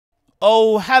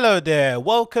Oh, hello there.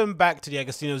 Welcome back to the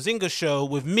Agostinho Zinga show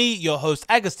with me, your host,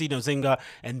 Agostinho Zinga,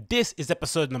 and this is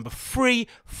episode number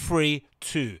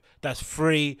 332. That's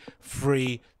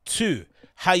 332.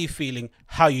 How you feeling?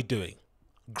 How you doing?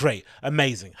 Great.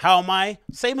 Amazing. How am I?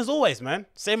 Same as always, man.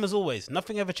 Same as always.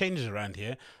 Nothing ever changes around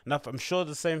here. I'm sure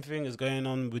the same thing is going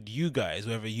on with you guys,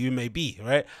 wherever you may be,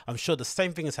 right? I'm sure the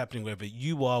same thing is happening wherever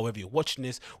you are, whether you're watching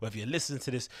this, whether you're listening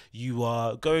to this. You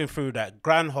are going through that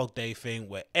Groundhog Day thing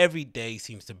where every day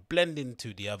seems to blend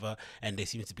into the other and there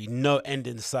seems to be no end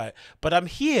in sight. But I'm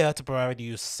here to provide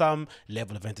you some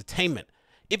level of entertainment.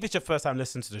 If it's your first time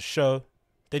listening to the show,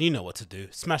 then you know what to do.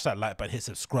 Smash that like button, hit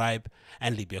subscribe,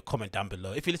 and leave me a comment down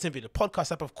below. If you listen to the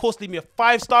podcast app, of course, leave me a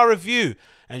 5-star review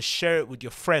and share it with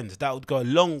your friends. That would go a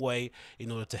long way in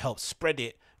order to help spread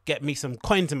it, get me some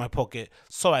coins in my pocket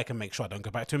so I can make sure I don't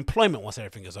go back to employment once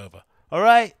everything is over. All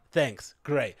right? Thanks.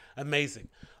 Great. Amazing.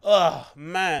 Oh,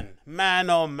 man.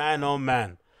 Oh,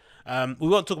 man. We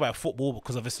won't talk about football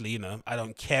because obviously, I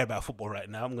don't care about football right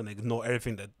now. I'm going to ignore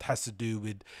everything that has to do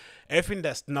with everything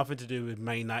that's nothing to do with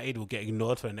Man United will get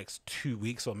ignored for the next 2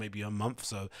 weeks or maybe a month.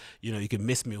 So, you can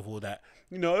miss me with all that.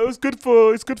 It's good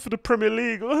for the Premier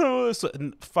League. So,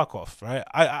 fuck off, right?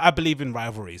 I believe in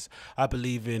rivalries. I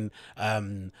believe in I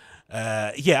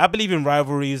believe in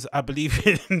rivalries. I believe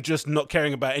in just not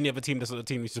caring about any other team that's not the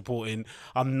team you're supporting.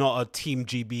 I'm not a Team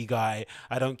GB guy.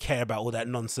 I don't care about all that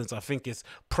nonsense. I think it's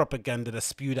propaganda that's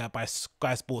spewed out by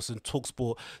Sky Sports and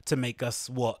TalkSport to make us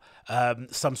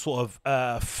some sort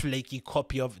of flaky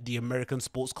copy of the American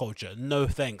sports culture. No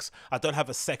thanks. I don't have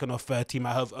a second or third team.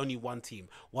 I have only one team.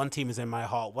 One team is in my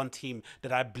heart. One team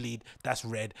that I bleed. That's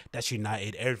red. That's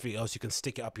United. Everything else you can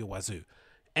stick it up your wazoo.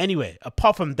 Anyway,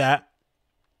 apart from that,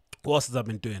 what else have I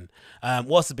been doing?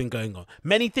 What else has been going on?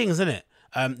 Many things, isn't it?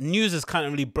 News is kind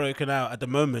of really broken out at the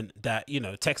moment that,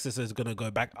 Texas is going to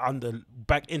go back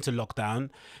into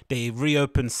lockdown. They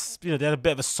reopened, they had a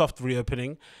bit of a soft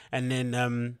reopening, and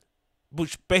then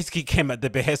which basically came at the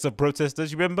behest of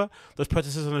protesters. You remember those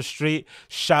protesters on the street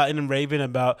shouting and raving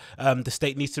about the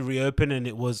state needs to reopen and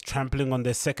it was trampling on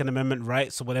their Second Amendment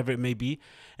rights or whatever it may be.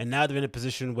 And now they're in a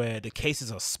position where the cases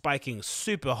are spiking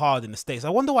super hard in the States. I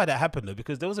wonder why that happened though,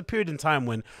 because there was a period in time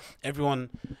when everyone,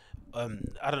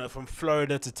 from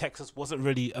Florida to Texas wasn't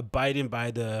really abiding by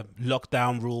the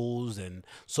lockdown rules and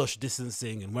social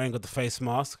distancing and wearing of the face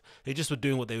mask. They just were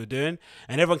doing what they were doing.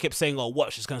 And everyone kept saying, oh,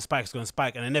 watch, it's going to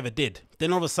spike. And it never did.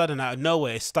 Then all of a sudden, out of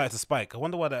nowhere, it started to spike. I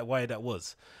wonder why that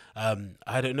was.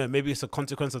 I don't know. Maybe it's a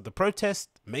consequence of the protest.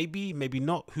 Maybe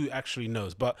not. Who actually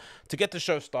knows? But to get the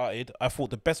show started, I thought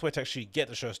the best way to actually get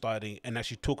the show started and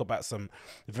actually talk about some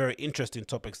very interesting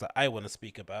topics that I want to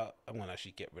speak about. I'm going to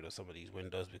actually get rid of some of these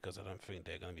windows because I don't think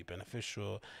they're going to be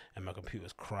beneficial. And my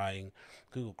computer's crying.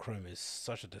 Google Chrome is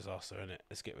such a disaster, isn't it?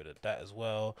 Let's get rid of that as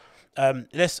well.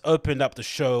 Let's open up the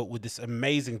show with this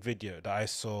amazing video that I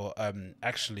saw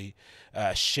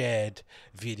shared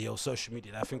via social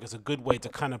media. I think it's a good way to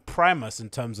kind of prime us in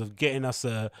terms of getting us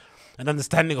an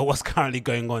understanding of what's currently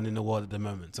going on in the world at the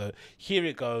moment. So here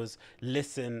it goes.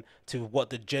 Listen to what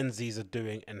the Gen Zs are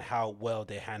doing and how well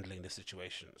they're handling the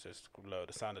situation. So let's lower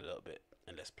the sound a little bit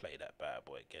and let's play that bad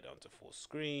boy. Get it onto full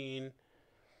screen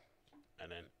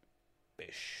and then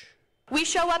bish. We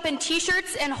show up in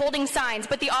t-shirts and holding signs,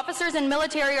 but the officers and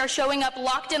military are showing up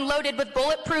locked and loaded with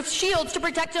bulletproof shields to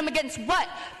protect them against what?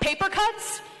 Paper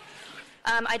cuts?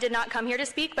 I did not come here to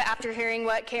speak, but after hearing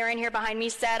what Karen here behind me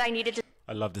said, I needed to...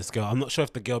 I love this girl. I'm not sure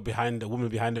if the woman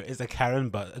behind her is a Karen,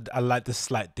 but I like the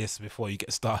slight diss before you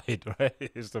get started, right?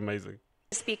 It's amazing.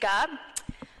 Speak up.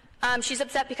 She's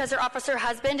upset because her officer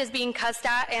husband is being cussed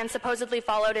at and supposedly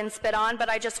followed and spit on, but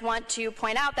I just want to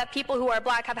point out that people who are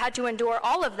black have had to endure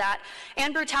all of that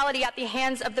and brutality at the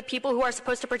hands of the people who are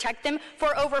supposed to protect them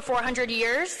for over 400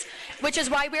 years, which is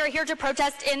why we are here to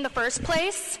protest in the first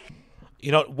place.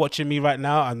 You're not watching me right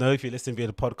now. I know if you're listening via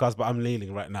the podcast, but I'm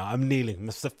kneeling right now. I'm kneeling.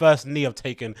 It's the first knee I've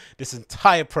taken this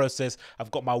entire process.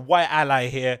 I've got my white ally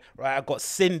here, right? I've got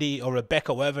Cindy or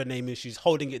Rebecca, whatever her name is. She's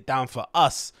holding it down for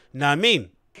us. Know what I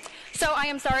mean? So I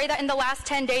am sorry that in the last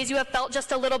 10 days you have felt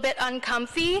just a little bit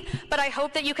uncomfy, but I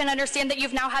hope that you can understand that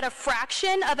you've now had a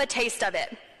fraction of a taste of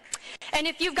it. And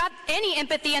if you've got any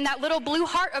empathy in that little blue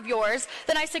heart of yours,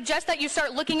 then I suggest that you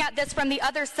start looking at this from the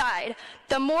other side,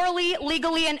 the morally,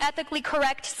 legally, and ethically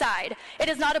correct side. It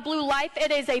is not a blue life,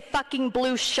 it is a fucking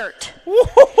blue shirt. Another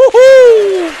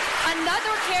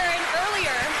Karen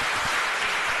earlier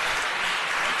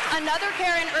Another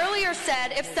Karen earlier said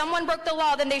if someone broke the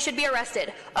law, then they should be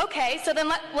arrested. Okay, so then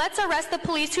let's arrest the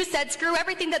police who said screw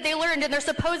everything that they learned in their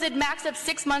supposed max of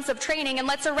 6 months of training, and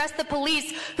let's arrest the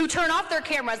police who turn off their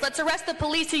cameras. Let's arrest the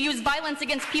police who use violence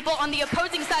against people on the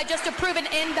opposing side just to prove an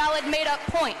invalid made-up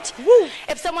point. Woo.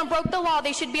 If someone broke the law,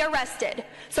 they should be arrested.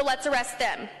 So let's arrest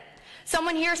them.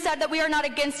 Someone here said that we are not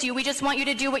against you. We just want you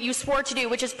to do what you swore to do,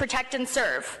 which is protect and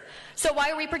serve. So why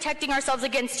are we protecting ourselves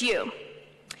against you?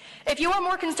 If you are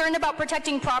more concerned about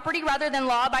protecting property rather than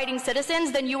law-abiding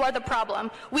citizens, then you are the problem.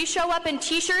 We show up in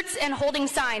t-shirts and holding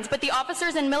signs, but the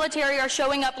officers and military are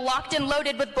showing up locked and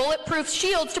loaded with bulletproof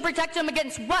shields to protect them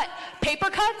against what? Paper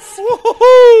cuts?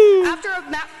 After a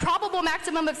probable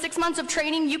maximum of 6 months of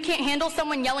training, you can't handle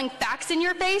someone yelling facts in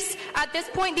your face? At this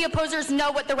point, the opposers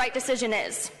know what the right decision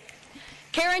is.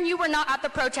 Karen, you were not at the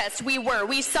protest. We were.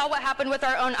 We saw what happened with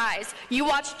our own eyes. You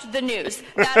watched the news.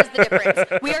 That is the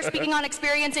difference. We are speaking on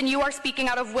experience, and you are speaking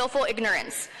out of willful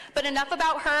ignorance. But enough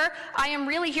about her. I am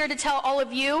really here to tell all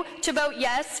of you to vote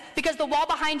yes, because the wall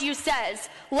behind you says,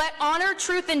 let honor,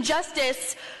 truth, and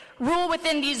justice rule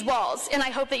within these walls. And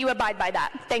I hope that you abide by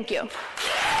that. Thank you.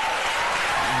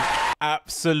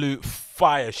 Absolute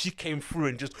fire. She came through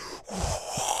and just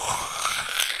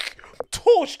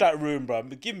torch that room, bro.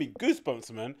 Give me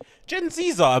goosebumps, man. Gen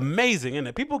Zs are amazing,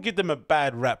 innit? People give them a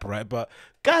bad rap, right? But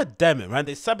god damn it, man.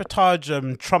 They sabotage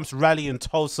Trump's rally in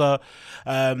Tulsa.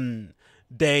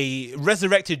 They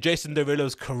resurrected Jason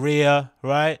Derulo's career,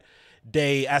 right?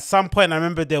 They, at some point, I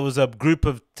remember there was a group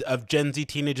of Gen Z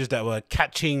teenagers that were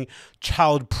catching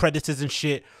child predators and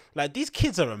shit. Like, these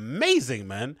kids are amazing,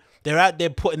 man. They're out there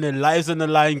putting their lives on the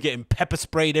line, getting pepper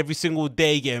sprayed every single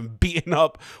day, getting beaten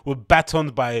up with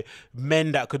batons by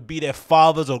men that could be their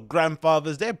fathers or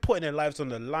grandfathers. They're putting their lives on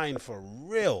the line for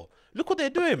real. Look what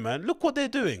they're doing, man. Look what they're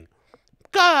doing.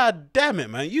 God damn it,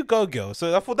 man. You go, girl.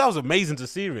 So I thought that was amazing to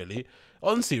see, really.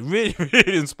 Honestly, really,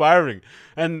 really inspiring.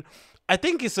 And I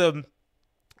think it's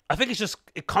just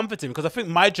comforting, because I think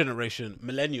my generation,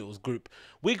 millennials group,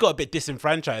 we got a bit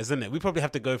disenfranchised, isn't it? We probably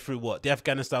have to go through what? The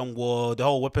Afghanistan war, the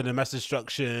whole weapon of mass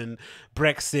destruction,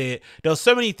 Brexit. There were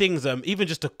so many things, even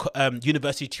just the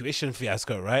university tuition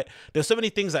fiasco, right? There were so many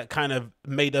things that kind of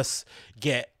made us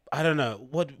get, I don't know,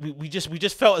 what we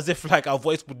just felt as if like our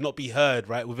voice would not be heard,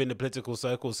 right, within the political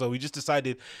circle. So we just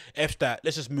decided, F that,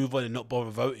 let's just move on and not bother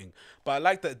voting. But I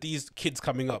like that these kids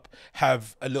coming up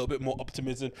have a little bit more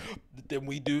optimism than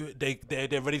we do.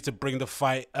 They're ready to bring the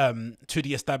fight to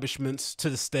the establishments, to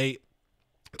the state,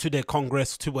 to their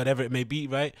Congress, to whatever it may be,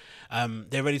 right?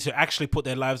 They're ready to actually put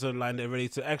their lives on the line. They're ready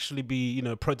to actually be, you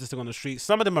know, protesting on the streets.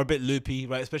 Some of them are a bit loopy,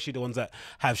 right? Especially the ones that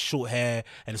have short hair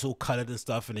and it's all colored and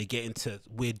stuff, and they get into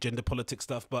weird gender politics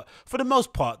stuff. But for the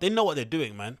most part, they know what they're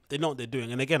doing, man. They know what they're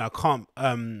doing. And again, I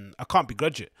can't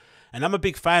begrudge it. And I'm a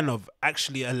big fan of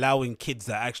actually allowing kids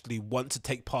that actually want to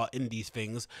take part in these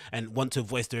things and want to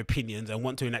voice their opinions and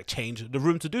want to enact change, the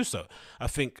room to do so. I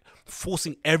think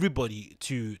forcing everybody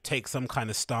to take some kind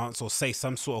of stance or say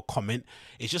some sort of comment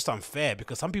is just unfair,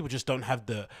 because some people just don't have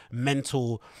the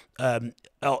mental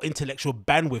or intellectual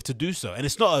bandwidth to do so. And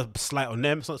it's not a slight on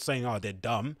them. It's not saying, oh, they're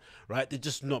dumb, right? They're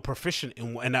just not proficient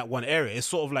in that one area. It's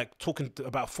sort of like talking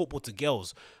about football to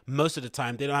girls. Most of the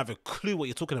time, they don't have a clue what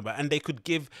you're talking about. And they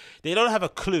don't have a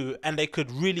clue, and they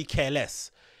could really care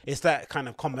less. It's that kind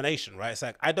of combination, right? It's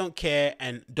like, I don't care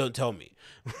and don't tell me,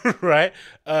 right?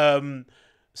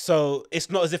 So it's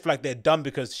not as if like they're dumb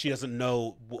because she doesn't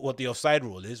know what the offside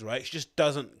rule is, right? She just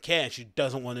doesn't care. She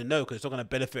doesn't want to know because it's not going to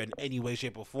benefit in any way,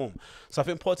 shape or form. So I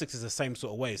think politics is the same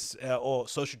sort of way, or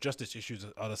social justice issues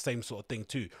are the same sort of thing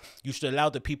too. You should allow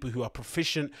the people who are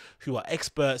proficient, who are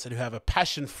experts, and who have a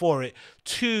passion for it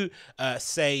to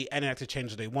say and enact the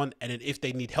change that they want. And then if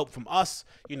they need help from us,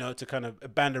 you know, to kind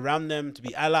of band around them, to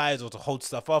be allies, or to hold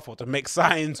stuff off, or to make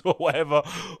signs or whatever,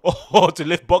 or to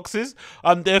lift boxes,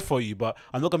 I'm there for you. But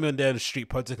I'm not gonna be on there in the street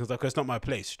protesting stuff, because it's not my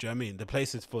place. Do you know what I mean? The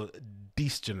place is for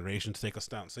this generation to take a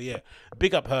stance. So yeah,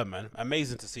 big up her, man.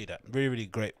 Amazing to see that. Really, really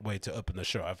great way to open the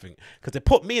show, I think, because they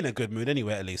put me in a good mood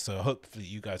anyway, at least. So hopefully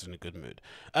you guys are in a good mood.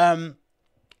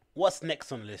 What's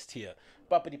next on the list here?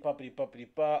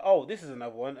 Oh, this is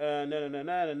another one.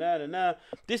 No.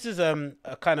 This is a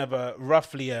kind of a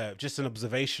roughly just an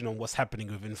observation on what's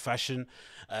happening within fashion,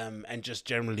 and just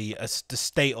generally the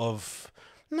state of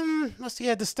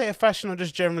the state of fashion, or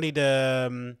just generally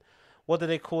the what do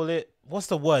they call it? What's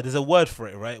the word? There's a word for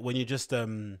it, right? When you just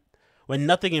when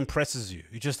nothing impresses you,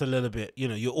 you're just a little bit, you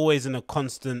know, you're always in a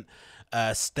constant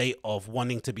state of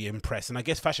wanting to be impressed. And I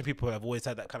guess fashion people have always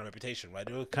had that kind of reputation, right?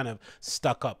 They're all kind of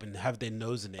stuck up and have their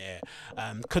nose in the air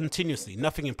continuously.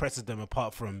 Nothing impresses them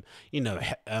apart from, you know,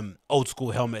 old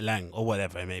school Helmut Lang or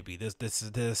whatever it may be. There's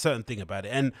a certain thing about it.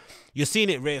 And you're seeing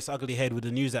it rear its ugly head with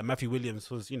the news that Matthew Williams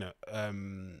was, you know,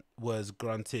 was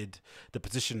granted the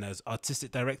position as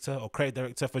artistic director or creative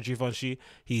director for Givenchy.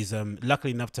 He's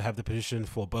lucky enough to have the position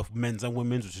for both men's and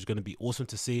women's, which is going to be awesome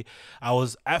to see.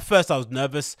 At first I was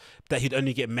nervous that he'd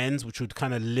only get men's, which would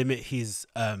kind of limit his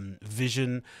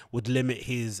vision, would limit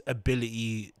his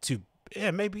ability to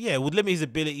would limit his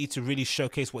ability to really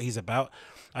showcase what he's about.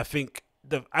 I think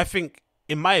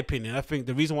in my opinion, I think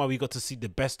the reason why we got to see the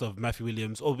best of Matthew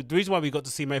Williams, or the reason why we got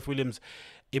to see Matthew Williams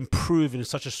improve in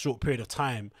such a short period of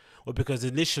time, was because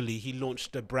initially he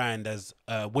launched the brand as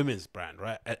a women's brand,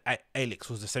 right? Alix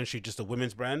was essentially just a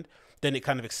women's brand. Then it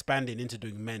kind of expanded into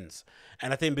doing men's.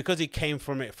 And I think because he came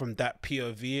from that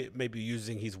POV, maybe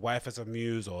using his wife as a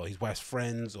muse or his wife's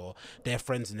friends or their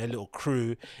friends and their little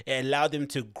crew, it allowed him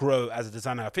to grow as a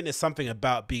designer. I think there's something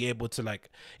about being able to, like,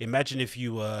 imagine if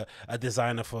you were a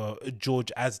designer for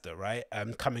George Asda, right?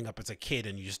 Coming up as a kid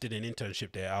and you just did an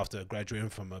internship there after graduating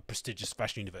from a prestigious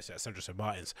fashion university at Saunderson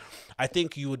Martins. I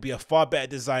think you would be a far better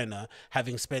designer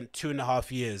having spent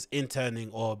 2.5 years interning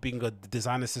or being a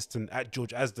design assistant at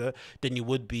George Asda than you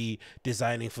would be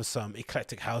designing for some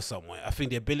eclectic house somewhere. I think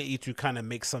the ability to kind of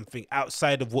make something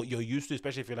outside of what you're used to,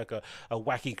 especially if you're like a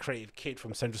wacky creative kid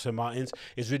from Saunderson Martins,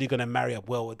 is really going to marry up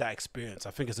well with that experience.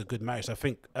 I think it's a good marriage. I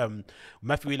think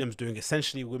Matthew Williams doing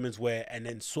essentially women's wear and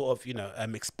then sort of, you know,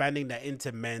 expanding that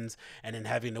into men's, and then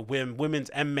having the women's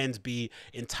and men's be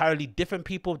entirely different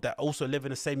people that also live in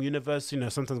the same universe. You know,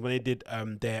 sometimes when they did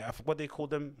what they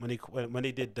called them, when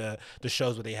they did the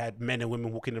shows where they had men and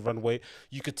women walking the runway,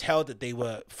 you could tell that they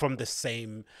were from the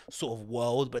same sort of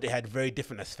world, but they had very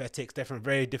different aesthetics,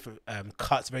 very different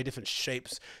cuts, very different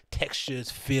shapes,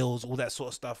 textures, feels, all that sort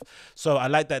of stuff. So I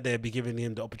like that they'll be giving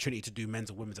him the opportunity to do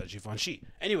men's and women's at Givenchy.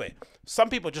 Anyway, some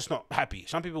people are just not happy.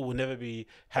 Some people will never be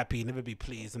happy, never be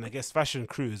pleased, and I guess fashion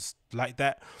crews like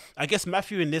that. I guess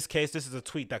Matthew, in this case, this is a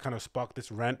tweet that kind of sparked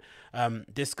this rant.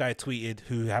 This guy tweeted,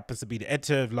 who happens to be the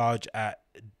editor-at-large at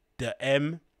the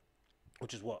M,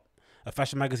 which is what? A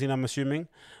fashion magazine, I'm assuming,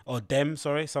 or Dem,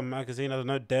 sorry, some magazine, I don't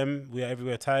know, Dem, We Are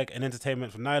Everywhere tag, and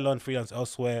entertainment from nylon, freelance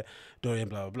elsewhere, Dorian,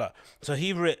 blah, blah, blah. So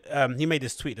he made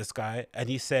this tweet, this guy, and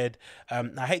he said,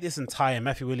 I hate this entire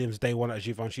Matthew Williams Day One at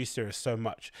Givenchy series so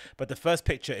much, but the first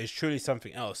picture is truly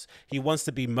something else. He wants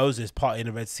to be Moses parting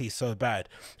the Red Sea so bad.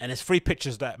 And it's 3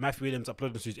 pictures that Matthew Williams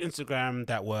uploaded to his Instagram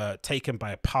that were taken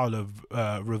by Paolo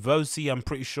Ravosi, I'm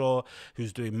pretty sure,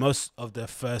 who's doing most of the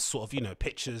first sort of, you know,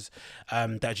 pictures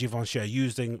that Givenchy are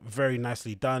using. Very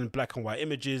nicely done, black and white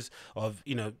images of,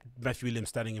 you know, Matthew Williams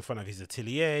standing in front of his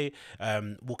atelier,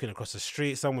 walking across the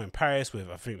street somewhere in Paris with,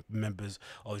 I think, members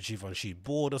of Givenchy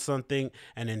board or something,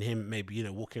 and then him maybe, you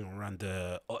know, walking around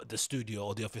the studio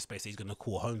or the office space that he's going to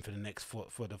call home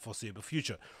for the foreseeable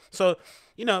future. So,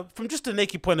 you know, from just a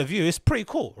naked point of view, it's pretty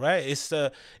cool, right?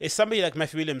 It's somebody like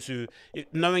Matthew Williams who,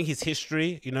 knowing his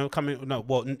history, you know,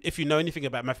 if you know anything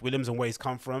about Matthew Williams and where he's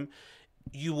come from,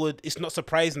 it's not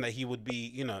surprising that he would be,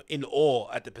 you know, in awe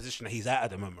at the position that he's at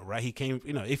the moment, right? He came,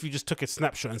 you know, if you just took a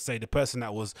snapshot and say the person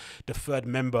that was the 3rd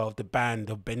member of the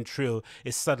band of Ben Trill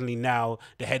is suddenly now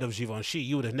the head of Givenchy,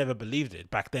 you would have never believed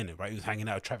it back then, right? He was hanging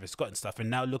out with Travis Scott and stuff, and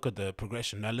now look at the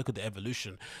progression, now look at the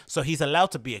evolution. So he's allowed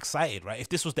to be excited, right? If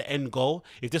this was the end goal,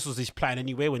 if this was his plan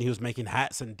anyway, when he was making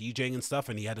hats and DJing and stuff,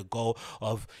 and he had a goal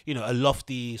of, you know, a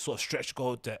lofty sort of stretch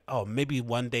goal that, oh, maybe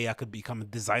one day I could become a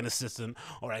design assistant,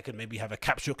 or I could maybe have a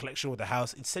capsule collection with the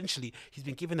house. Essentially, he's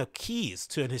been given the keys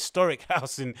to an historic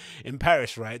house in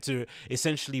Paris, right, to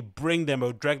essentially bring them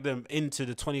or drag them into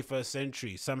the 21st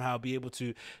century, somehow be able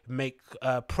to make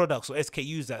products or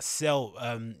SKUs that sell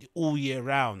all year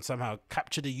round, somehow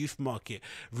capture the youth market,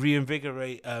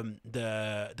 reinvigorate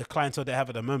the clientele they have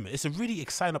at the moment. It's a really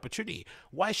exciting opportunity.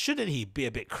 Why shouldn't he be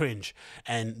a bit cringe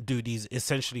and do these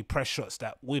essentially press shots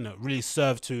that, you know, really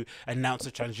serve to announce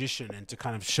a transition and to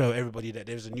kind of show everybody that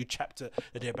there's a new chapter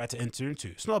that they're about to enter into?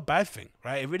 It's not a bad thing,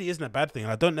 right? It really isn't a bad thing.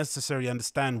 And I don't necessarily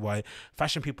understand why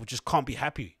fashion people just can't be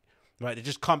happy, right? They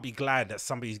just can't be glad that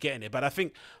somebody's getting it. But I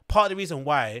think part of the reason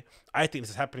why I think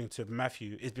this is happening to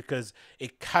Matthew is because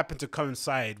it happened to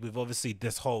coincide with obviously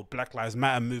this whole Black Lives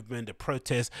Matter movement, the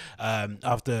protest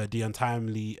after the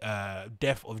untimely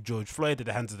death of George Floyd at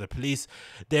the hands of the police.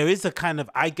 There is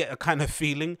I get a kind of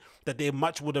feeling that they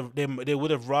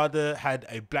would have rather had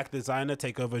a black designer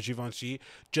take over Givenchy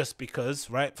just because,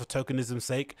 right, for tokenism's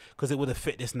sake, because it would have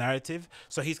fit this narrative.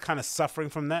 So he's kind of suffering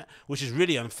from that, which is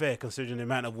really unfair considering the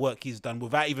amount of work he's done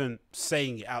without even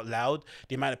saying it out loud,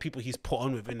 the amount of people he's put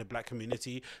on within the black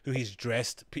community, who he's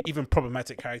dressed, even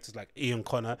problematic characters like Ian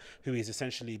Connor, who he's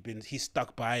essentially he's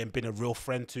stuck by and been a real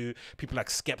friend to, people like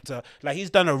Skepta. Like, he's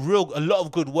done a lot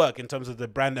of good work in terms of the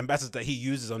brand ambassadors that he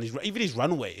uses on even his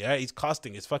runway. Yeah, his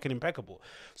casting is fucking impeccable.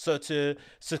 So to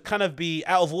kind of be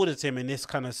out of order to him in this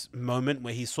kind of moment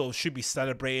where he sort of should be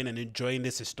celebrating and enjoying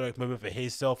this historic moment for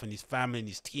himself and his family and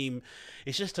his team,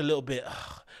 it's just a little bit.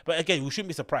 But again, we shouldn't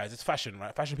be surprised. It's fashion,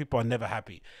 right? Fashion people are never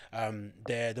happy.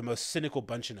 They're the most cynical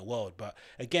bunch in the world. But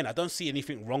again, I don't see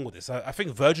anything wrong with this. I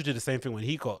think Virgil did the same thing when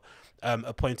he got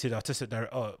appointed artistic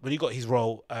director. When he got his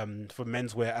role for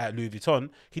menswear at Louis Vuitton,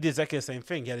 he did exactly the same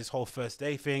thing. He had his whole first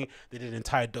day thing. They did an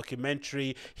entire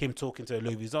documentary, him talking to the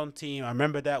Louis Vuitton team. I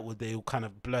remember that, where they kind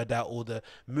of blurred out all the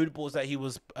mood boards that he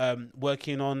was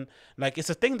working on. Like, it's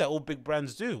a thing that all big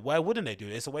brands do. Why wouldn't they do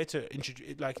it? It's a way to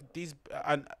introduce, like, these.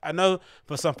 I know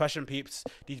for some fashion peeps,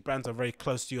 these brands are very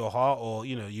close to your heart, or,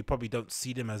 you know, you probably don't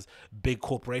see them as big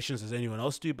corporations as anyone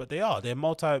else do, but they are. They're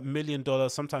multi-million-dollar,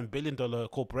 sometimes billion-dollar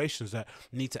corporations that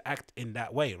need to act in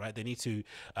that way, right? They need to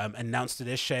announce to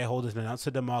their shareholders, announce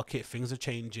to the market, things are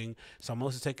changing, someone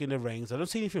else is taking the reins. I don't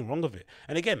see anything wrong with it.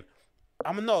 And again,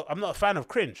 I'm not a fan of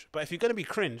cringe, but if you're going to be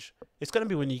cringe, it's going to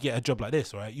be when you get a job like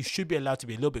this, right? You should be allowed to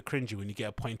be a little bit cringy when you get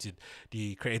appointed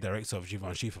the creative director of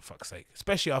Givenchy, for fuck's sake.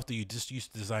 Especially after you just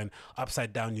used to design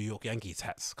upside down New York Yankees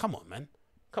hats. Come on, man.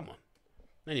 Come on.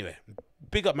 Anyway,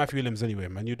 big up Matthew Williams anyway,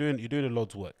 man. You're doing a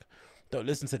lot's work. Don't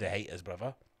listen to the haters,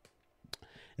 brother.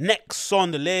 Next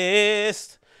on the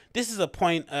list. This is a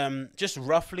point, just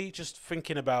roughly, just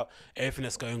thinking about everything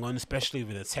that's going on, especially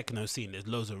with the techno scene. There's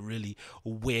loads of really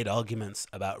weird arguments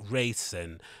about race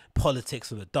and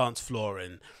politics on the dance floor,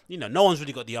 and, you know, no one's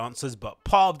really got the answers. But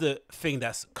part of the thing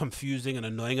that's confusing and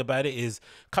annoying about it is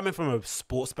coming from a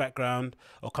sports background,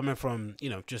 or coming from, you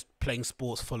know, just playing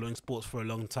sports, following sports for a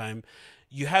long time.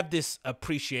 You have this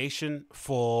appreciation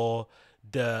for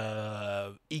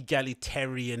the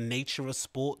egalitarian nature of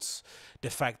sports, the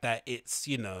fact that it's,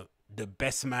 you know, the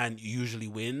best man usually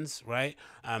wins, right?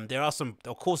 There are some,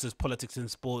 of course, there's politics in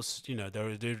sports. You know,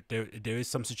 there is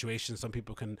some situations some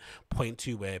people can point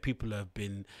to where people have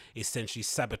been essentially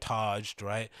sabotaged,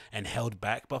 right, and held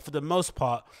back. But for the most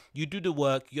part, you do the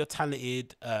work, you're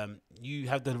talented, you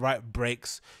have the right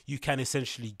breaks, you can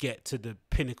essentially get to the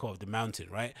pinnacle of the mountain,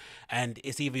 right? And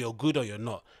it's either you're good or you're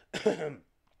not.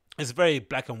 It's very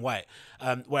black and white.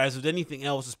 Whereas with anything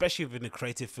else, especially within the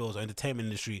creative fields or entertainment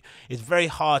industry, it's very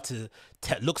hard to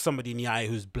look somebody in the eye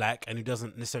who's black and who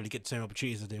doesn't necessarily get the same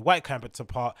opportunities as their white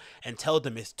counterpart and tell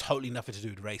them it's totally nothing to do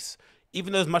with race.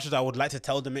 Even though as much as I would like to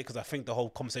tell them it, because I think the whole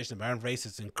conversation around race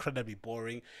is incredibly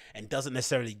boring and doesn't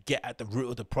necessarily get at the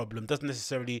root of the problem, doesn't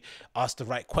necessarily ask the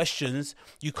right questions,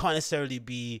 you can't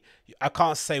necessarily I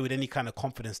can't say with any kind of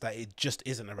confidence that it just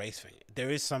isn't a race thing. There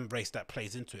is some race that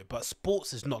plays into it, but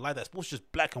sports is not like that. Sports is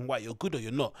just black and white, you're good or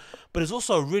you're not. But there's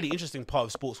also a really interesting part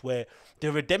of sports where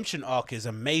the redemption arc is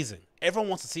amazing. Everyone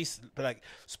wants to see, like,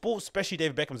 sports, especially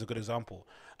David Beckham is a good example.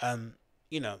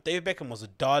 You know, David Beckham was a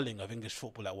darling of English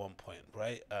football at one point,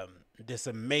 right? This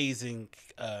amazing,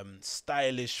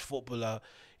 stylish footballer,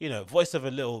 you know, voice of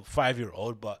a little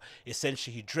 5-year-old, but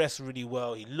essentially he dressed really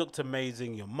well. He looked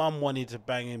amazing. Your mum wanted to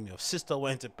bang him. Your sister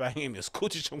wanted to bang him. Your school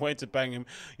teacher wanted to bang him.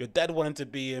 Your dad wanted to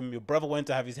be him. Your brother wanted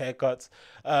to have his haircuts.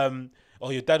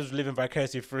 Or your dad was living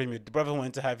vicariously through him. Your brother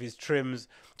wanted to have his trims.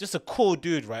 Just a cool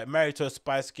dude, right? Married to a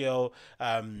Spice Girl.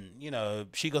 You know,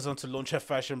 she goes on to launch her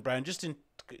fashion brand.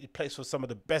 He plays for some of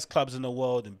the best clubs in the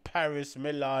world, in Paris,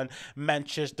 Milan,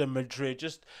 Manchester, Madrid,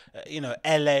 just, you know,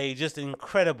 LA, just an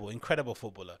incredible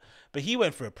footballer. But he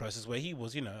went through a process where he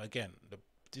was, you know, again,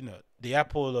 the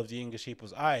apple of the English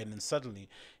people's eye, and then suddenly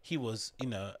he was, you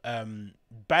know,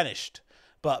 banished.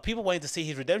 But people wanted to see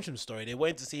his redemption story. They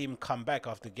wanted to see him come back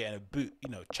after getting a boot,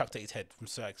 you know, chucked at his head from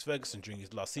Sir Alex Ferguson during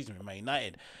his last season with Man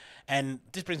United. And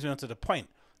this brings me on to the point.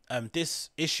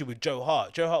 This issue with Joe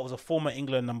Hart. Joe Hart was a former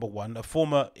England #1, a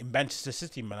former Manchester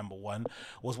City #1,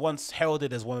 was once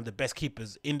heralded as one of the best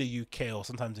keepers in the UK or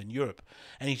sometimes in Europe.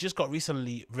 And he just got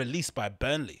recently released by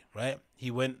Burnley, right?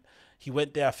 He went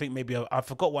there, I think maybe, I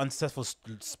forgot what unsuccessful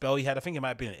spell he had. I think it might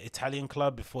have been an Italian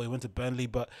club before he went to Burnley,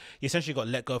 but he essentially got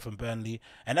let go from Burnley.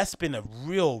 And that's been a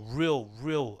real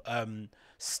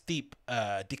steep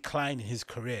decline in his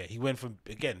career. He went from,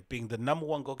 again, being the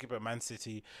 #1 goalkeeper at Man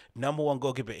City, #1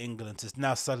 goalkeeper at England, to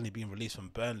now suddenly being released from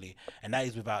Burnley, and now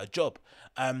he's without a job.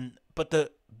 But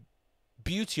the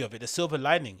beauty of it, the silver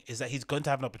lining, is that he's going to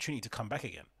have an opportunity to come back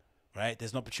again. Right,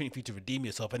 there's an opportunity for you to redeem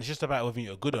yourself, and it's just about whether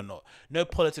you're good or not. No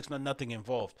politics, no nothing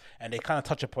involved, and they kind of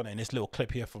touch upon it in this little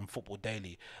clip here from Football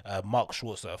Daily. Mark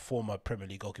Schwartz, a former Premier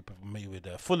League goalkeeper familiar with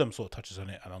Fulham, sort of touches on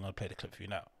it, and I'm going to play the clip for you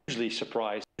now. Usually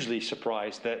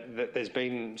surprised that there's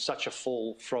been such a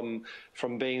fall from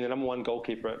being the #1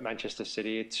 goalkeeper at Manchester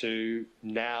City to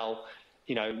now,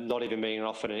 you know, not even being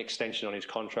offered an extension on his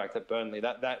contract at Burnley.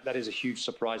 That is a huge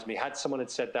surprise to me. Had someone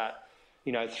had said that,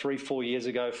 you know, 3-4 years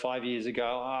ago, 5 years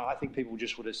ago, I think people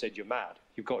just would have said, you're mad.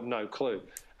 You've got no clue.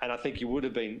 And I think you would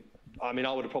have been, I mean,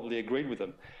 I would have probably agreed with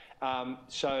them.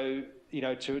 So, you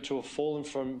know, to have fallen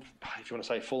from, if you want to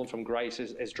say fallen from grace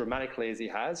as dramatically as he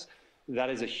has,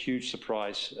 that is a huge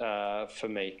surprise for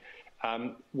me.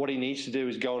 What he needs to do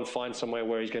is go and find somewhere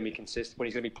where he's going to be consistent, when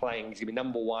he's going to be playing, he's going to be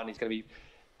 #1, he's going to be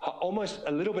almost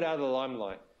a little bit out of the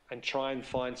limelight, and try and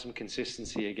find some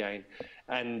consistency again.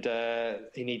 And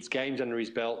he needs games under his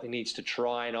belt. He needs to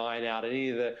try and iron out any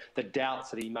of the doubts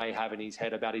that he may have in his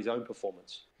head about his own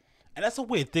performance. And that's a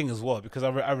weird thing as well, because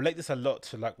I relate this a lot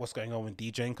to like what's going on with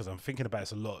DJing, because I'm thinking about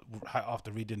this a lot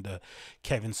after reading the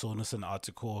Kevin Saunderson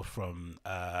article from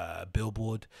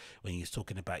Billboard, when he's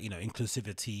talking about, you know,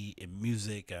 inclusivity in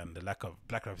music and the lack of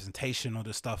black representation, all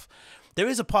this stuff. There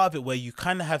is a part of it where you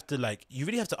kind of have to, like, you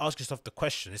really have to ask yourself the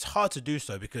question. It's hard to do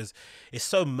so because it's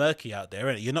so murky out there,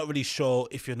 and you're not really sure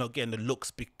if you're not getting the looks,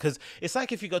 because it's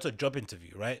like if you go to a job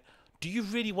interview, right? Do you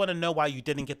really want to know why you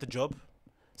didn't get the job?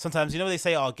 Sometimes, you know, they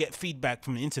say, "I'll get feedback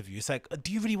from an interview." It's like,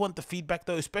 do you really want the feedback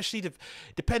though? Especially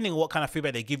depending on what kind of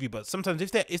feedback they give you. But sometimes,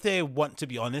 if they want to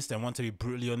be honest and want to be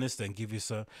brutally honest and give you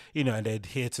some, you know, and they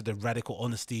adhere to the radical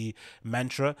honesty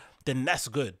mantra, then that's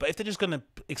good. But if they're just gonna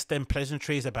extend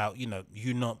pleasantries about, you know,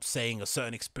 you not saying a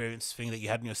certain experience thing that you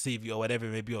had in your CV or whatever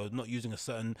it may be, or not using a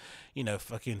certain, you know,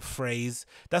 fucking phrase,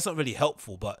 that's not really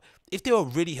helpful. But if they were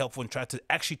really helpful and tried to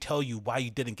actually tell you why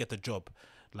you didn't get the job,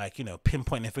 like, you know,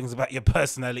 pinpointing things about your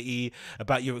personality,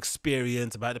 about your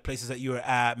experience, about the places that you were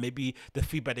at, maybe the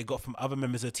feedback they got from other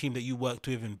members of the team that you worked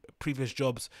with in previous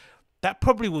jobs, that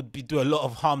probably would do a lot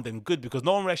of harm than good, because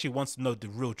no one actually wants to know the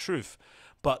real truth.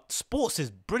 But sports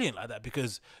is brilliant like that,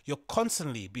 because you're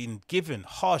constantly being given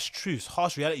harsh truths,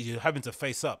 harsh realities you're having to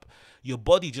face up. Your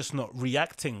body just not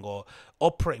reacting or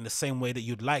operating the same way that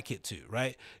you'd like it to,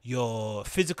 right? Your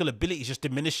physical ability is just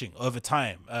diminishing over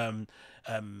time.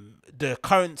 The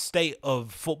current state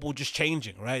of football just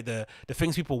changing, right? The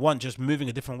things people want just moving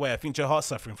a different way. I think Joe Hart's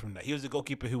suffering from that. He was a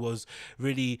goalkeeper who was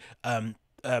really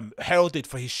heralded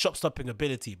for his shot stopping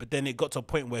ability, but then it got to a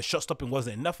point where shot stopping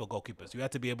wasn't enough for goalkeepers. You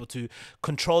had to be able to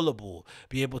control the ball,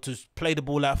 be able to play the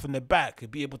ball out from the back,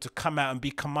 be able to come out and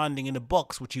be commanding in the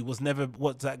box, which he was never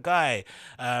that guy.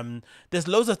 There's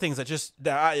loads of things that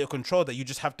are out of your control that you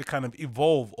just have to kind of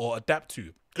evolve or adapt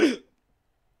to.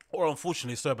 Or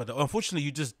unfortunately,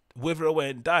 you just wither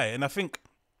away and die. And I think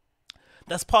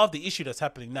that's part of the issue that's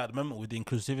happening now at the moment with the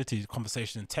inclusivity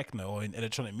conversation in techno or in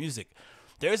electronic music.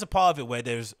 There is a part of it where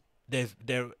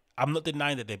I'm not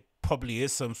denying that there probably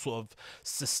is some sort of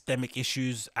systemic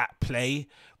issues at play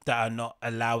that are not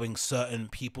allowing certain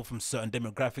people from certain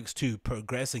demographics to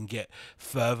progress and get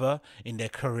further in their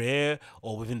career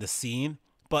or within the scene.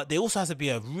 But there also has to be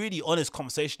a really honest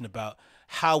conversation about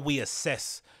how we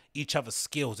assess each other's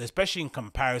skills, especially in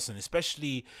comparison,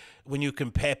 especially when you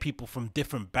compare people from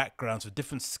different backgrounds, with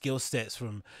different skill sets,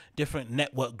 from different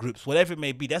network groups, whatever it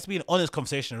may be. That's be an honest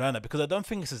conversation around that, because I don't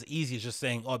think it's as easy as just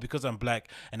saying, oh, because I'm black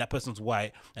and that person's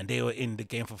white and they were in the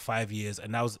game for 5 years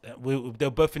and they were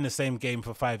both in the same game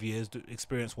for 5 years,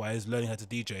 experience-wise, learning how to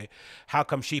DJ. How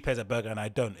come she pays a burger and I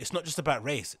don't? It's not just about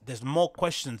race. There's more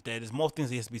questions there. There's more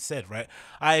things that has to be said, right?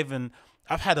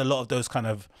 I've had a lot of those kind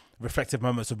of reflective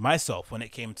moments with myself when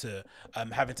it came to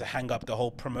having to hang up the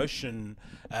whole promoter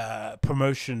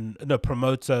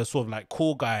sort of like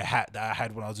cool guy hat that I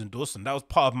had when I was in Dawson. That was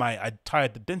part of my entire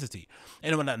identity.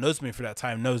 Anyone that knows me through that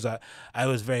time knows that I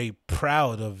was very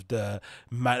proud of the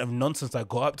amount of nonsense I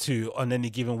got up to on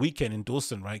any given weekend in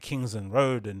Dawson, right? Kingsland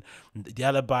Road and the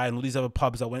Alibi and all these other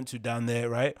pubs I went to down there,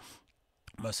 right?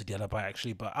 Most of the Alibi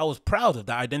actually, but I was proud of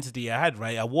that identity I had,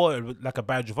 right? I wore it like a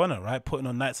badge of honor, right? Putting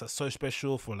on nights that's so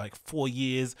special for like 4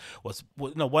 years was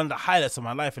one of the highlights of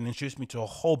my life, and introduced me to a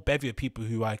whole bevy of people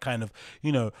who I kind of,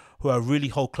 who I really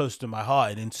hold close to my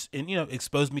heart, and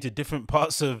exposed me to different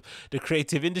parts of the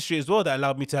creative industry as well that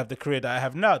allowed me to have the career that I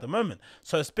have now at the moment.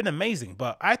 So it's been amazing,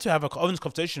 but I had to have an honest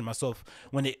conversation with myself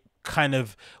when it kind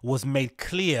of was made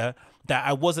clear that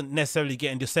I wasn't necessarily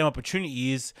getting the same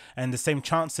opportunities and the same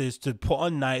chances to put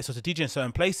on nights or to DJ in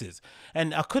certain places.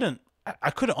 And I couldn't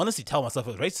honestly tell myself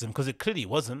it was racism, because it clearly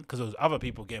wasn't, because there was other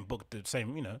people getting booked the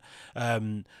same,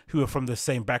 who were from the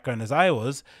same background as I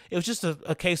was. It was just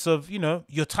a case of,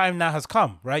 your time now has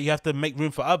come, right? You have to make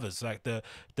room for others. Like the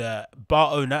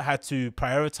bar owner had to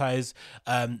prioritize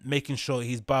making sure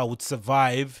his bar would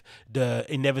survive the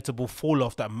inevitable fall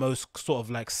off that most sort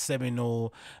of like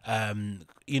seminal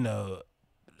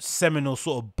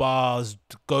sort of bars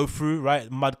go through,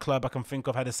 right? Mud Club, I can think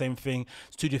of, had the same thing.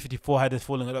 Studio 54 had this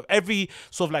falling off. Every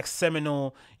sort of like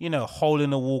seminal, hole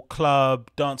in the wall club,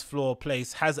 dance floor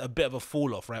place has a bit of a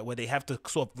fall off, right? Where they have to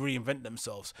sort of reinvent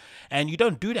themselves. And you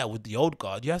don't do that with the old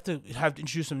guard. You have to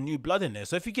introduce some new blood in there.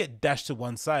 So if you get dashed to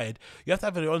one side, you have to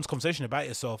have an honest conversation about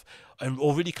yourself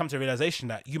or really come to a realization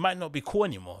that you might not be cool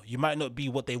anymore. You might not be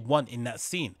what they want in that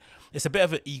scene. It's a bit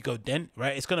of an ego dent,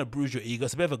 right? It's going to bruise your ego.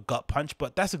 It's a bit of a gut punch,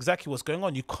 but that's exactly what's going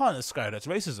on. You can't ascribe that to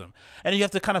racism. And then you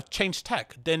have to kind of change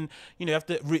tack. Then, you have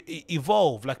to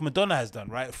evolve like Madonna has done,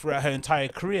 right? Throughout her entire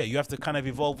career. You have to kind of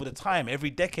evolve with the time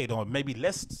every decade, or maybe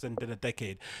less than a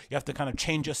decade. You have to kind of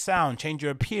change your sound, change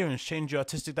your appearance, change your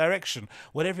artistic direction,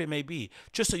 whatever it may be,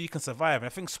 just so you can survive. And I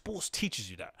think sports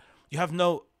teaches you that. You have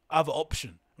no other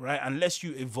option. Right, unless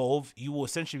you evolve, you will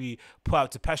essentially be put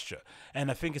out to pasture. And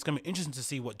I think it's going to be interesting to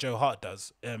see what Joe Hart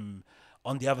does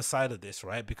on the other side of this,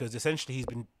 right? Because essentially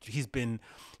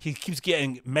he keeps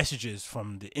getting messages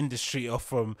from the industry or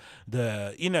from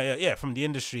the from the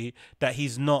industry that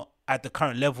he's not at the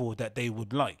current level that they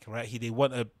would like, right? They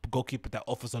want a goalkeeper that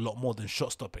offers a lot more than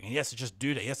shot stopping. And he has to just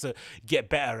do that. He has to get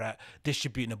better at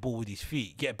distributing the ball with his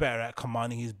feet, get better at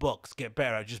commanding his box, get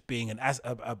better at just being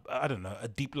a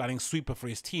deep lining sweeper for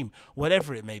his team,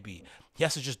 whatever it may be. He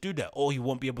has to just do that, or he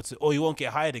won't be able to, or he won't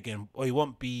get hired again, or he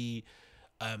won't be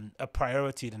a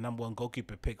priority, the number one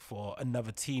goalkeeper pick for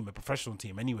another team, a professional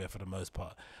team anywhere, for the most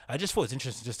part. I just thought it's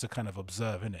interesting just to kind of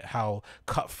observe, innit, how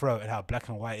cutthroat and how black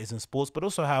and white is in sports, but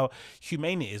also how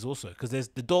humane it is also, because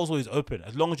the door's always open.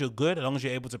 As long as you're good, as long as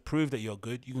you're able to prove that you're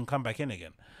good, you can come back in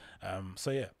again. So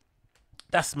yeah,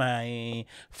 that's my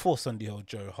thoughts on the whole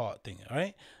Joe Hart thing. All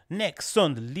right, next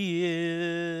on the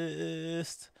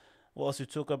list, what else we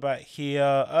talk about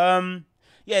here?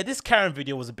 Yeah, this Karen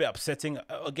video was a bit upsetting.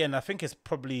 Again, I think it's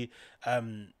probably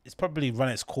run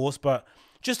its course, but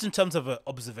just in terms of an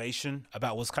observation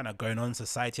about what's kind of going on in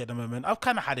society at the moment, I've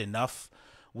kind of had enough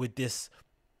with this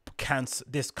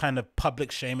kind of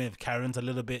public shaming of Karens a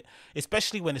little bit,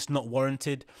 especially when it's not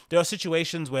warranted. There are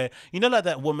situations where, like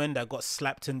that woman that got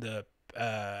slapped in the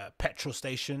petrol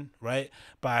station, right,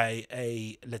 by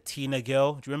a Latina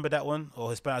girl. Do you remember that one? Or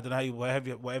Hispanic? I don't know how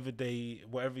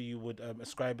whatever you would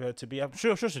ascribe her to be. I'm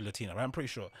sure she's Latina, right? I'm pretty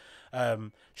sure.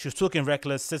 She was talking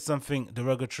reckless, said something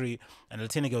derogatory, and the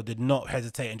Latina girl did not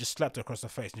hesitate and just slapped her across the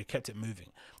face, and she kept it moving.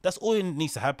 That's all that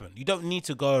needs to happen. You don't need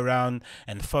to go around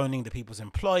and phoning the people's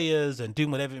employers and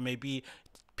doing whatever it may be.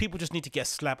 People just need to get a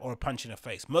slap or a punch in the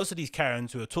face. Most of these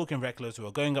Karens who are talking reckless, who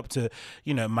are going up to,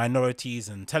 minorities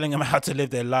and telling them how to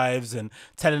live their lives and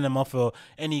telling them off for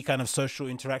any kind of social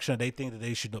interaction that they think that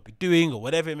they should not be doing or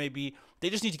whatever it may be, they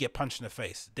just need to get punched in the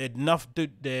face. They're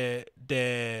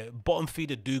bottom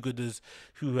feeder do-gooders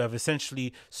who have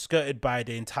essentially skirted by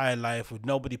their entire life with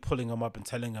nobody pulling them up and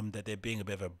telling them that they're being a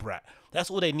bit of a brat. That's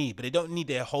all they need, but they don't need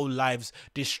their whole lives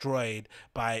destroyed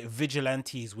by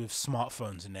vigilantes with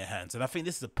smartphones in their hands. And I think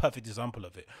this is a perfect example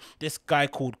of it. This guy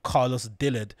called Carlos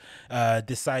Dillard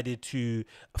decided to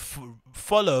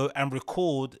follow and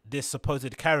record this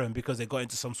supposed Karen because they got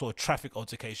into some sort of traffic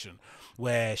altercation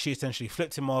where she essentially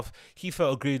flipped him off. He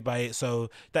felt aggrieved by it. So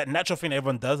that natural thing that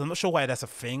everyone does, I'm not sure why that's a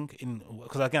thing,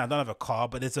 because again, I don't have a car,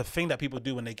 but it's a thing that people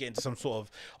do when they get into some sort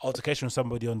of altercation with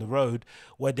somebody on the road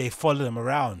where they follow them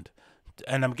around.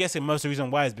 And I'm guessing most of the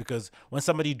reason why is because when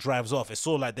somebody drives off, it's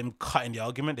sort of like them cutting the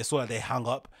argument. It's sort of like they hang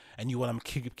up and you want them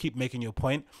to keep making your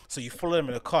point. So you follow them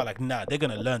in the car like, nah, they're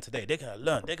going to learn today. They're going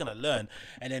to learn.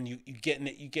 And then you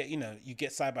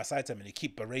get side by side to them and you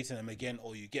keep berating them again,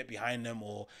 or you get behind them,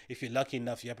 or if you're lucky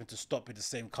enough, you happen to stop at the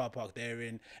same car park they're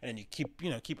in, and then you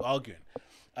keep arguing.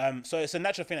 So it's a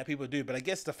natural thing that people do, but I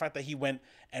guess the fact that he went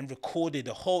and recorded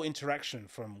the whole interaction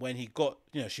from when he got,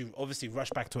 she obviously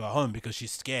rushed back to her home because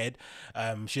she's scared.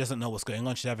 She doesn't know what's going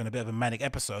on. She's having a bit of a manic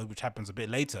episode, which happens a bit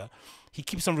later. He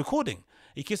keeps on recording.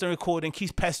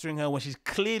 Keeps pestering her when she's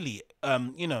clearly,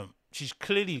 she's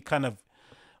clearly kind of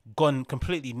gone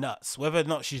completely nuts. Whether or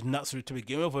not she's nuts to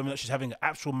begin with, whether or not she's having an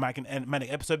actual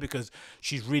manic episode because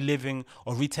she's reliving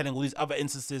or retelling all these other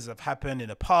instances that have happened in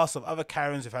the past of other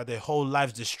Karens who've had their whole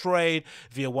lives destroyed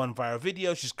via one viral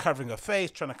video. She's covering her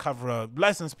face, trying to cover her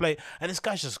license plate, and this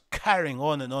guy's just carrying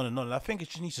on and on and on. And I think it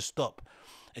just needs to stop.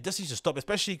 It just needs to stop,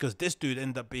 especially because this dude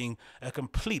ended up being a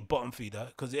complete bottom feeder,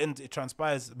 because it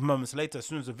transpires moments later, as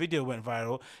soon as the video went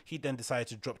viral, he then decided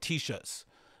to drop t-shirts,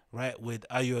 right, with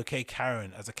 "Are you okay,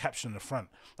 Karen?" as a caption on the front.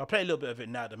 I'll play a little bit of it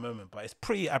now at the moment, but it's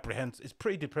pretty apprehensive.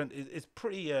 It's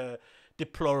pretty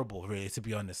deplorable, really, to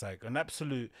be honest. Like an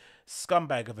absolute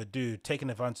scumbag of a dude taking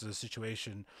advantage of the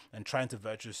situation and trying to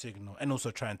virtue signal, and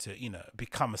also trying to, you know,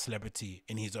 become a celebrity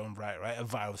in his own right, a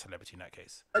viral celebrity in that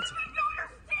case.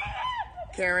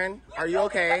 Karen, are you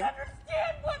okay? I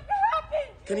understand what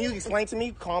happened. Can you explain to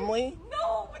me calmly?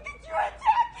 No, because you're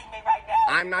attacking me right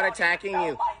now. I'm not attacking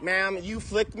you. Ma'am, you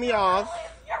flicked me off.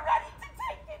 You're ready to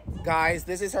take it. Guys,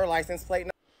 this is her license plate.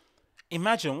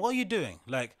 Imagine, what are you doing?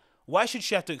 Like, why should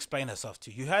she have to explain herself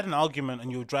to you? You had an argument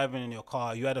and you were driving in your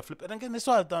car, you had a flip. And again, this is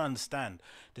what I don't understand,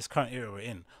 this current era we're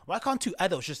in. Why can't two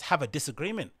adults just have a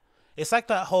disagreement? It's like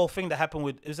that whole thing that happened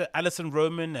with, is it Alison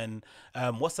Roman and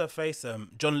what's her face,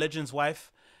 John Legend's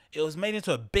wife? It was made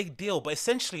into a big deal, but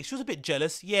essentially she was a bit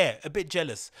jealous. Yeah, a bit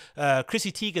jealous.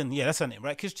 Chrissy Teigen, yeah, that's her name,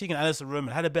 right? Chrissy Teigen and Alison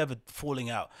Roman had a bit of a falling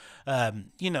out.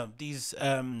 You know, these,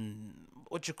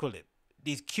 what do you call it?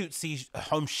 These cutesy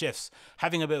home chefs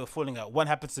having a bit of a falling out. One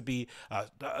happens to be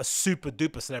a super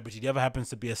duper celebrity. The other happens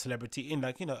to be a celebrity in,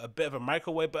 like, you know, a bit of a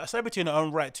microwave, but a celebrity in her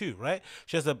own right too, right?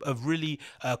 She has a really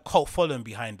cult following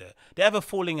behind her. They have a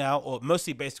falling out, or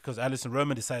mostly based because Alison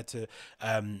Roman decided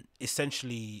to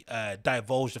essentially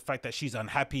divulge the fact that she's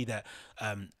unhappy that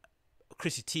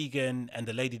Chrissy Teigen and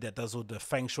the lady that does all the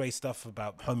feng shui stuff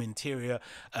about home interior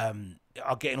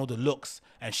are getting all the looks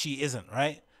and she isn't,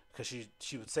 right? Because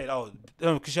she would say, oh,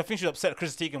 because I think she was upset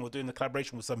Chrissy Teigen was doing the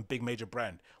collaboration with some big major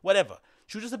brand. Whatever.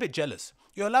 She was just a bit jealous.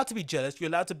 You're allowed to be jealous. You're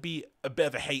allowed to be a bit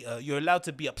of a hater. You're allowed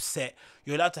to be upset.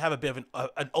 You're allowed to have a bit of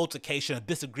an altercation, a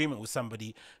disagreement with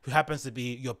somebody who happens to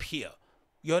be your peer.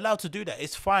 You're allowed to do that.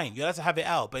 It's fine. You're allowed to have it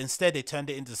out. But instead, they turned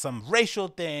it into some racial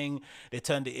thing. They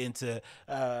turned it into,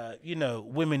 you know,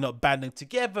 women not banding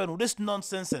together and all this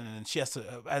nonsense. And then she has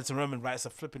to, Alison Roman writes a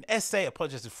flipping essay,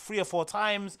 apologizes 3 or 4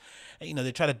 times. And, you know,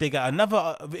 they try to dig out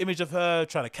another image of her,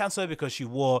 trying to cancel her because she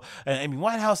wore an Amy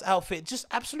Winehouse outfit. Just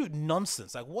absolute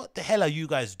nonsense. Like, what the hell are you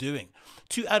guys doing?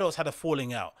 2 adults had a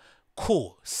falling out.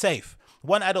 Cool, safe.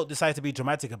 1 adult decided to be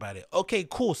dramatic about it. Okay,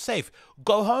 cool, safe.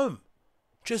 Go home.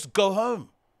 Just go home.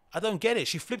 I don't get it.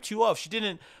 She flipped you off. She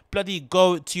didn't bloody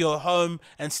go to your home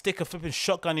and stick a flipping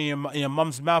shotgun in your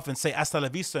mum's mouth and say hasta la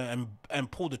vista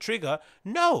and pull the trigger.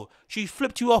 No, she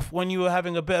flipped you off when you were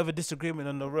having a bit of a disagreement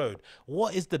on the road.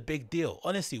 What is the big deal?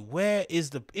 Honestly, where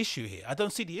is the issue here? I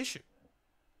don't see the issue.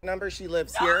 Number, she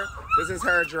lives here. This is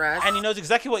her address. And he knows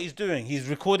exactly what he's doing. He's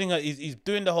recording her. He's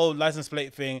doing the whole license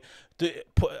plate thing.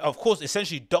 Of course,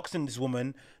 essentially doxing this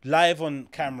woman live on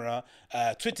camera.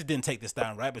 Twitter didn't take this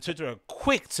down, right? But Twitter are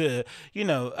quick to, you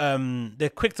know, they're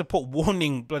quick to put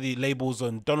warning bloody labels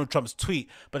on Donald Trump's tweet,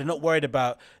 but they're not worried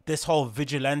about this whole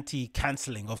vigilante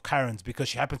cancelling of Karens because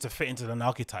she happens to fit into an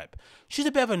archetype. She's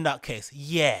a bit of a nutcase,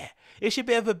 yeah. Is she a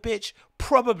bit of a bitch?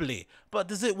 Probably. But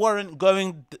does it warrant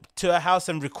going to her house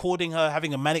and recording her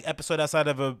having a manic episode outside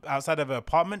of her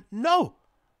apartment? No.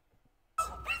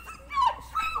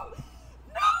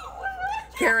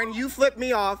 Karen, you flipped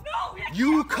me off. No,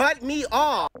 you cut me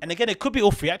off. And again, it could be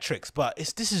all theatrics, but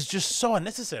this is just so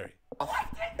unnecessary.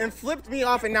 And flipped me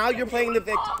off, and now you're playing the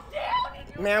victim.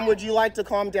 Ma'am, would you like to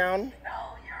calm down? No,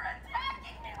 you're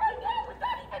attacking me right now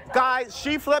without even... Guys,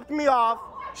 she flipped me off.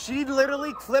 She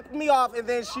literally flipped me off, and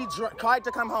then she tried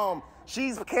to come home.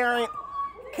 She's Karen.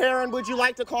 Karen, would you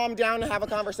like to calm down and have a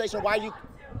conversation? Why you...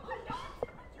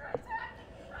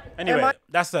 Anyway,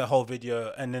 that's the whole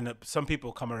video, and then some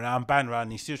people come around, ban around,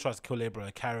 and he still tries to kill Labor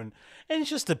and Karen, and it's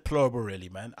just deplorable, really,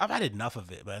 man. I've had enough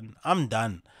of it, man. I'm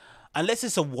done. Unless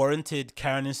it's a warranted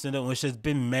Karen incident, which there's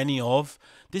been many of,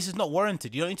 this is not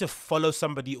warranted. You don't need to follow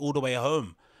somebody all the way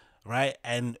home, right,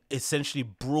 and essentially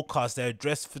broadcast their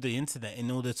address for the internet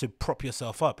in order to prop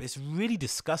yourself up. It's really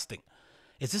disgusting.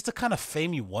 Is this the kind of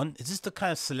fame you want? Is this the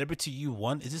kind of celebrity you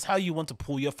want? Is this how you want to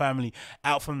pull your family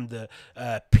out from the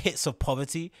pits of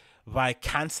poverty by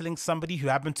cancelling somebody who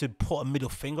happened to put a middle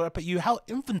finger up at you? How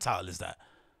infantile is that?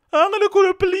 I'm going to call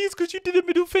the police because you did a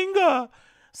middle finger.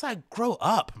 It's like, grow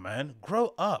up, man.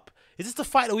 Grow up. Is this the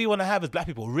fight that we want to have as black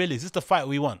people? Really? Is this the fight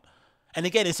we want? And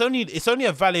again, it's only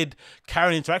a valid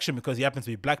Karen interaction because he happens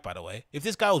to be black, by the way. If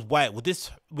this guy was white, would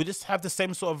this have the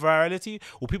same sort of virality?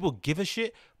 Will people give a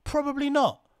shit? Probably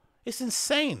not. It's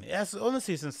insane.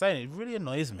 Honestly, it's insane. It really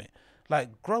annoys me.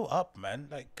 Like, grow up, man.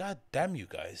 Like, god damn you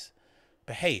guys.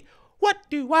 But hey, what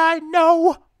do I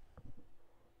know?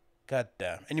 God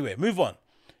damn. Anyway, move on.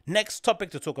 Next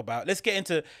topic to talk about. Let's get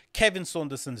into Kevin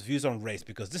Saunderson's views on race,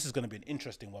 because this is going to be an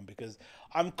interesting one, because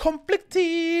I'm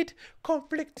conflicted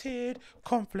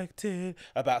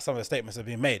about some of the statements that have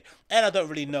been made. And I don't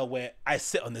really know where I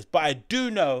sit on this, but I do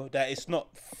know that it's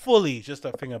not fully just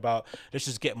a thing about let's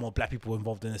just get more black people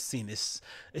involved in the scene. It's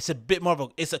a bit more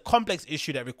of it's a complex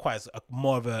issue that requires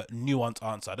more of a nuanced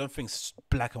answer. I don't think it's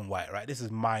black and white, right? This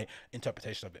is my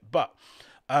interpretation of it. But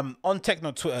on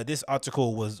Techno Twitter, this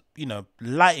article was,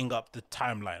 lighting up the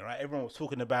timeline, right? Everyone was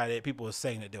talking about it. People were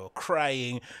saying that they were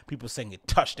crying. People saying it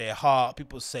touched their heart.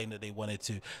 People saying that they wanted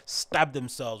to stab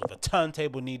themselves with a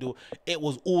turntable needle. It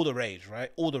was all the rage,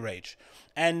 right? All the rage.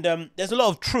 And there's a lot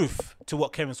of truth to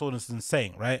what Kevin Saunderson's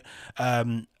saying, right?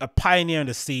 A pioneer in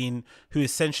the scene who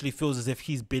essentially feels as if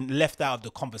he's been left out of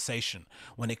the conversation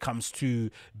when it comes to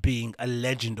being a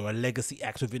legend or a legacy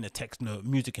act within the techno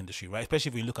music industry, right? Especially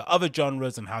if you look at other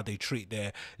genres and how they treat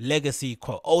their legacy,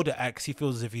 quote, older acts. He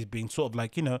feels as if he's being sort of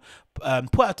like,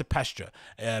 put out to pasture,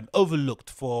 overlooked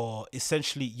for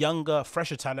essentially younger,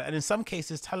 fresher talent, and in some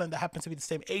cases, talent that happens to be the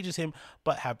same age as him,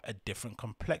 but have a different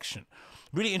complexion.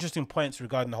 Really interesting points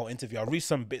regarding the whole interview. I'll read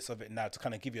some bits of it now to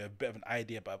kind of give you a bit of an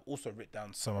idea, but I've also written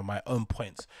down some of my own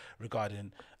points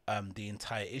regarding the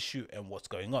entire issue and what's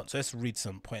going on. So let's read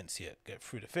some points here, get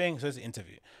through the thing. So it's an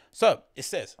interview. So it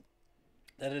says,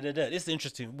 this is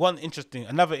interesting.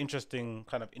 Another interesting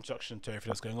kind of introduction to everything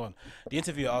that's going on. The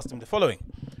interviewer asked him the following: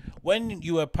 when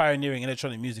you were pioneering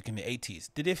electronic music in the 80s,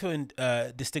 did it feel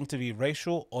distinctively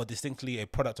racial or distinctly a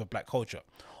product of black culture?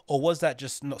 Or was that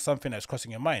just not something that's crossing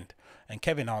your mind? And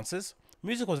Kevin answers,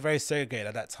 music was very segregated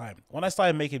at that time. When I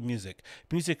started making music,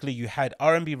 musically you had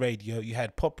R&B radio, you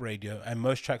had pop radio, and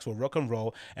most tracks were rock and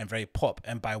roll and very pop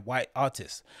and by white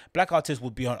artists. Black artists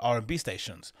would be on R&B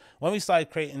stations. When we started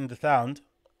creating the sound,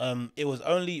 it was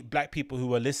only black people who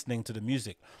were listening to the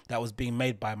music that was being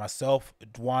made by myself,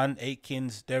 Dwan,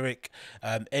 Aikins, Derek,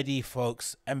 Eddie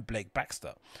Folks, and Blake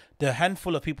Baxter. The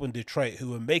handful of people in Detroit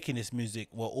who were making this music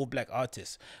were all black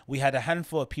artists. We had a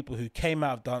handful of people who came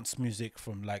out of dance music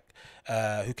who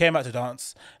came out to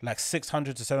dance, like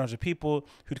 600 to 700 people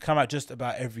who'd come out just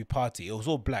about every party. It was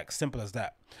all black, simple as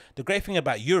that. The great thing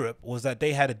about Europe was that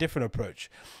they had a different approach.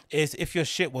 Is if your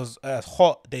shit was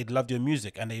hot, they loved your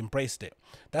music and they embraced it.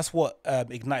 That's what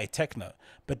ignited techno.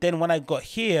 But then when I got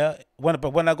here,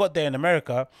 when I got there in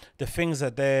America, the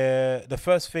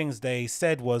first things they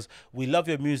said was, we love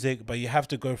your music, but you have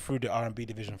to go through the R&B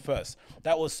division first.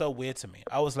 That was so weird to me.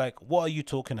 I was like, what are you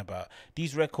talking about?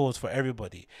 These records for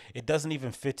everybody. It doesn't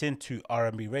even fit into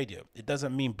R&B radio. It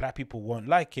doesn't mean black people won't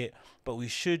like it, but we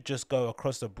should just go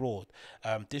across the board.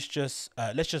 Let's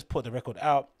just put the record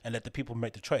out and let the people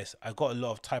make the choice. I got a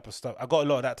lot of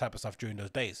that type of stuff during those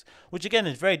days, which again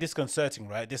is very disconcerting,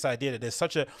 right? This idea that there's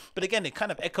but again, it kind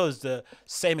of echoes the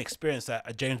same experience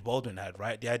that James Baldwin had,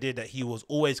 right? The idea that he was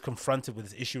always confronted with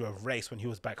this issue of race when he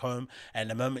was back home, and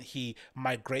the moment he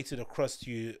migrated across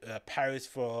to Paris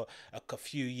for a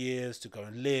few years to go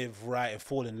and live, right, and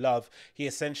fall in love, he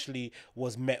essentially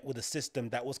was met with a system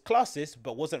that was classist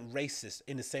but wasn't racist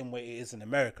in the same way it is in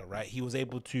America, right? He was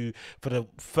able to, for the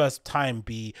first time,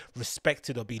 be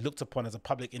respected or be looked upon as a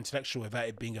public intellectual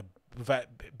without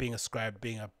being ascribed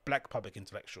being a black public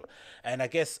intellectual. And I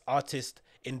guess artists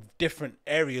in different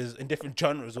areas, in different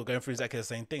genres, were going through exactly the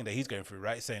same thing that he's going through,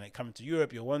 right? Saying like, coming to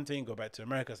Europe, you're one thing, go back to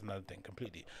America, it's another thing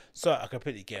completely. So I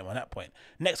completely get him on that point.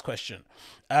 Next question.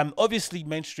 Obviously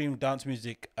mainstream dance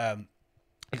music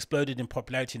exploded in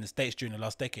popularity in the States during the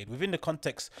last decade. Within the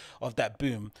context of that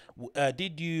boom,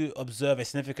 did you observe a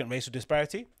significant racial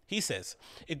disparity? He says,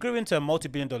 it grew into a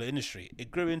multi-billion-dollar industry. It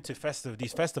grew into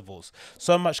these festivals.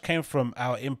 So much came from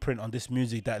our imprint on this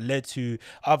music that led to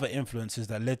other influences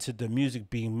that led to the music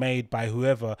being made by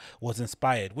whoever was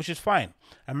inspired, which is fine.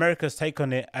 America's take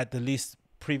on it, at the least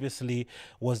previously,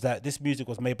 was that this music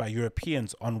was made by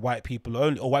Europeans on white people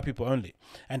only,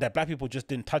 and that black people just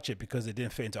didn't touch it because it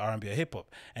didn't fit into R&B or hip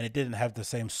hop, and it didn't have the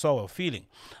same soul or feeling.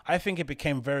 I think it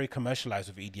became very commercialized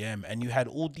with EDM, and you had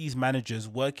all these managers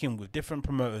working with different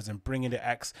promoters and bringing the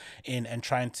acts in and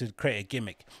trying to create a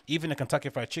gimmick. Even the Kentucky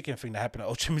Fried Chicken thing that happened at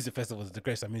Ultra Music Festival was the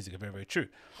greatest of music, very, very true.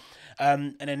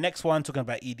 And the next one, talking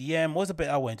about EDM, was a bit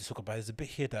I wanted to talk about. There's a bit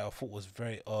here that I thought was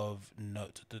very of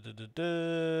note. Do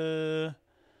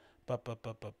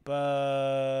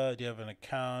you have an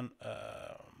account?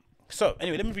 So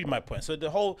anyway, let me read my point. So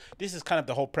this is kind of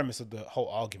the whole premise of the whole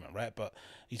argument, right? But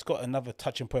he's got another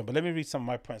touching point. But let me read some of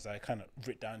my points that I kind of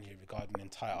wrote down here regarding the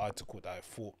entire article that I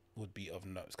thought would be of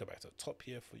note. Let's go back to the top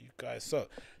here for you guys. So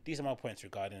these are my points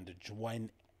regarding the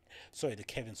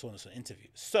Kevin Saunderson interview.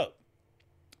 So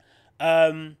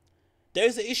there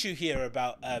is an issue here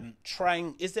about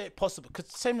is it possible,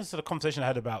 because same as the conversation I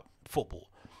had about football,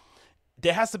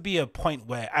 there has to be a point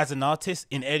where, as an artist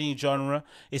in any genre,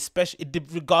 especially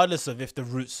regardless of if the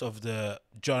roots of the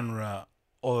genre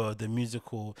or the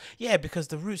musical, because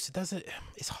the roots,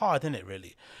 it's hard, isn't it,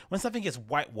 really? When something gets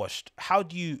whitewashed, how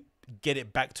do you get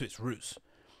it back to its roots?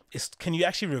 Can you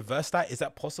actually reverse that? Is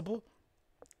that possible?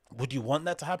 Would you want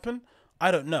that to happen? I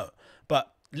don't know.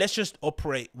 But let's just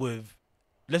operate in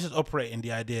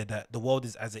the idea that the world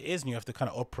is as it is, and you have to kind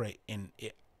of operate in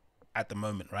it at the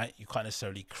moment, right? You can't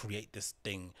necessarily create this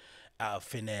thing out of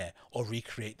thin air or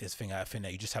recreate this thing out of thin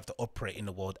air. You just have to operate in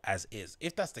the world as is.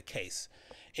 If that's the case,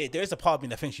 there is a part of me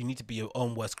that thinks you need to be your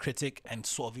own worst critic and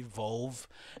sort of evolve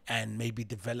and maybe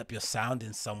develop your sound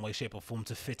in some way, shape or form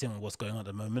to fit in with what's going on at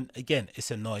the moment. Again,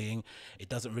 it's annoying. It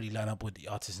doesn't really line up with the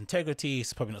artist's integrity.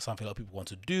 It's probably not something a lot of people want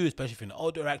to do, especially if you're an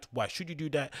older act. Why should you do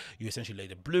that? You essentially lay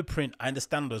the blueprint. I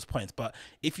understand those points, but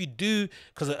if you do,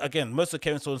 because again, most of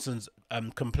Kevin Saunderson's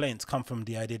complaints come from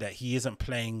the idea that he isn't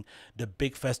playing the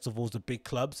big festivals, the big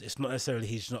clubs. It's not necessarily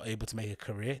he's not able to make a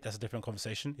career. That's a different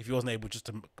conversation. If he wasn't able just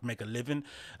to make a living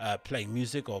playing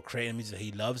music or creating music that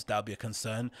he loves, that would be a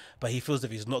concern. But he feels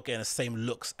that he's not getting the same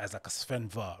looks as like a Sven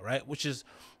Var, right? Which is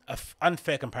an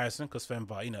unfair comparison, because Sven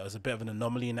Var, is a bit of an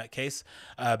anomaly in that case.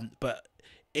 But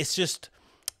it's just,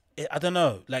 I don't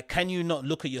know, like, can you not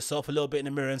look at yourself a little bit in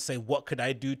the mirror and say, what could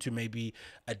I do to maybe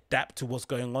adapt to what's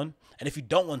going on? And if you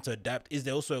don't want to adapt, is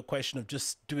there also a question of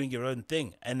just doing your own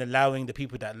thing and allowing the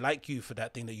people that like you for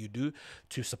that thing that you do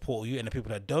to support you, and the people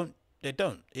that don't, they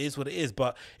don't. It is what it is.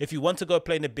 But if you want to go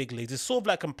play in the big leagues, it's sort of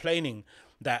like complaining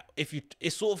that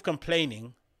it's sort of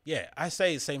complaining. Yeah, I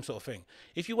say the same sort of thing.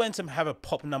 If you went to have a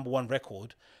pop #1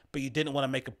 record, but you didn't want to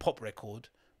make a pop record,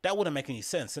 that wouldn't make any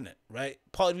sense, innit? Right?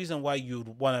 Part of the reason why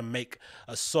you'd want to make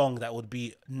a song that would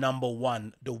be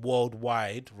 #1 the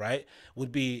worldwide, right,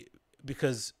 would be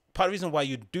because part of the reason why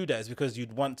you'd do that is because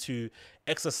you'd want to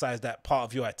exercise that part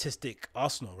of your artistic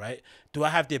arsenal, right? Do I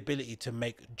have the ability to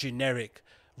make generic,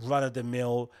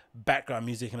 run-of-the-mill background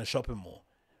music in a shopping mall?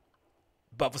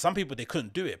 But for some people, they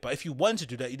couldn't do it. But if you want to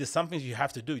do that, there's some things you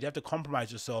have to do. You have to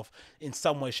compromise yourself in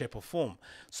some way, shape, or form.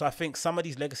 So I think some of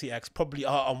these legacy acts probably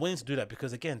are unwilling to do that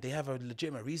because, again, they have a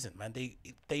legitimate reason, man. They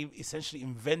essentially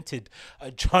invented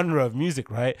a genre of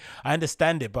music, right? I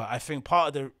understand it, but I think part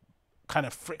of the kind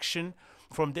of friction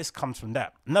from this comes from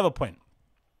that. Another point,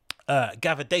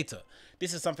 gather data.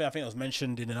 This is something I think was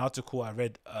mentioned in an article I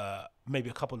read maybe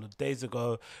a couple of days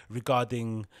ago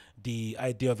regarding the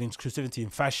idea of inclusivity in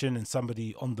fashion, and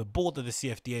somebody on the board of the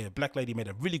CFDA, a black lady, made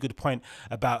a really good point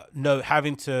about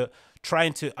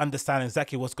trying to understand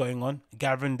exactly what's going on,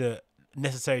 gathering the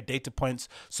necessary data points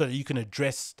so that you can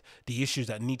address the issues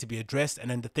that need to be addressed, and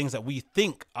then the things that we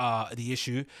think are the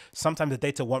issue, sometimes the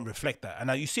data won't reflect that. And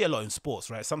now you see a lot in sports,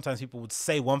 right? Sometimes people would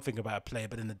say one thing about a player,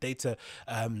 but then the data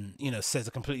says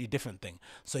a completely different thing.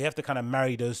 So you have to kind of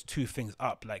marry those two things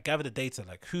up, like gather the data,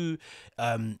 like who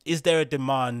is there a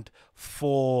demand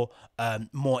for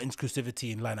more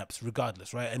inclusivity in lineups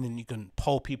regardless, right? And then you can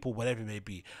poll people, whatever it may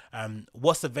be.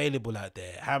 What's available out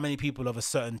there? How many people of a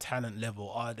certain talent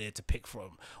level are there to pick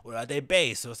from? Or are they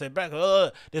based? Or say back?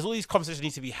 There's all these conversations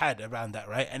need to be had around that,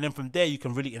 right? And then from there you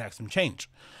can really enact some change.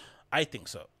 I think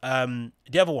so.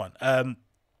 The other one,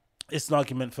 it's an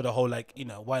argument for the whole,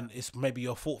 one, it's maybe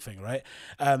your fault thing, right?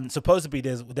 Supposedly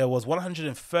there was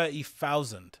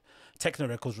 130,000 techno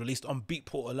records released on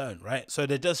Beatport alone, right? So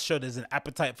that does show there's an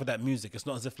appetite for that music. It's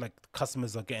not as if like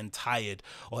customers are getting tired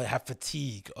or they have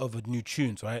fatigue over new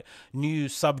tunes, right? New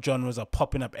subgenres are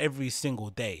popping up every single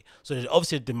day. So there's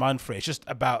obviously a demand for it. It's just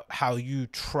about how you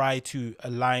try to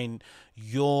align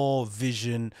your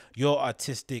vision, your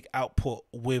artistic output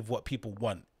with what people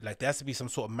want. Like there has to be some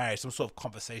sort of marriage, some sort of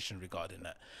conversation regarding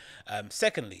that.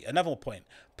 Secondly, another point,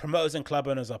 promoters and club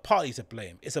owners are partly to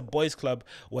blame. It's a boys club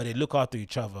where they look after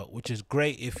each other, which is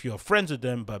great if you're friends with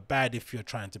them, but bad if you're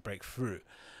trying to break through.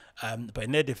 But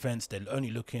in their defense, they're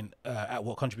only looking at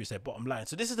what contributes to their bottom line.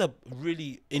 So this is a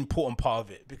really important part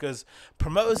of it, because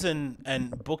promoters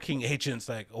and booking agents,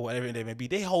 or whatever they may be,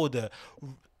 they hold a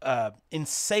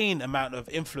insane amount of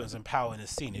influence and power in the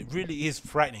scene. It really is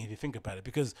frightening if you think about it,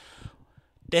 because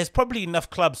there's probably enough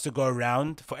clubs to go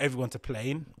around for everyone to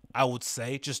play in. I would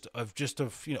say, just off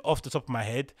the top of my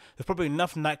head, there's probably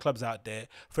enough nightclubs out there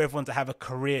for everyone to have a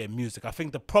career in music. I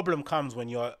think the problem comes when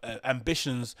your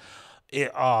ambitions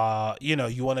you know,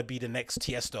 you want to be the next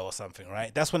Tiesto or something,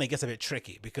 right? That's when it gets a bit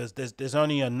tricky, because there's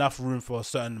only enough room for a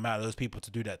certain amount of those people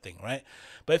to do that thing, right?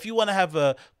 But if you want to have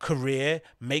a career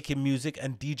making music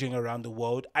and DJing around the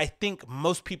world, I think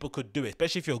most people could do it,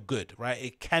 especially if you're good, right?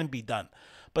 It can be done.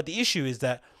 But the issue is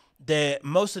that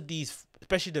most of these,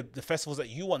 especially the festivals that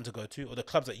you want to go to or the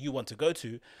clubs that you want to go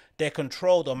to, they're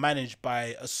controlled or managed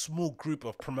by a small group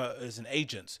of promoters and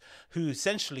agents who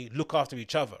essentially look after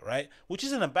each other, right? Which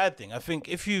isn't a bad thing. I think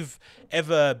if you've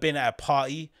ever been at a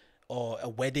party or a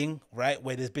wedding, right,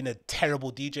 where there's been a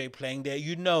terrible DJ playing there,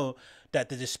 you know that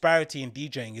the disparity in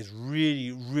DJing is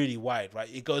really, really wide,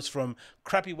 right? It goes from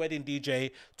crappy wedding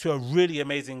DJ to a really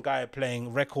amazing guy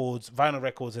playing records, vinyl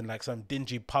records in like some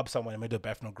dingy pub somewhere in the middle of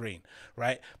Bethnal Green,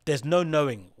 right? There's no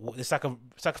knowing. It's like a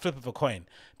flip of a coin,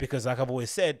 because like I've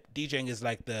always said, DJing is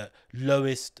like the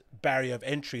lowest barrier of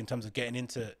entry in terms of getting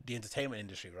into the entertainment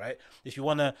industry, right? If you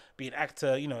want to be an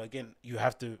actor, you know, again, you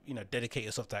have to, you know, dedicate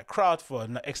yourself to that craft for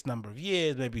an X number of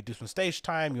years, maybe do some stage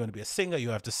time. You want to be a singer, you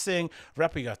have to sing.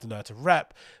 Rapper, you have to know how to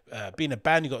rap. Being a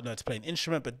band, you got to know how to play an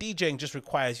instrument. But DJing just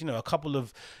requires, you know, a couple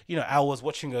of, you know, hours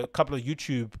watching a couple of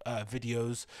YouTube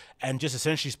videos and just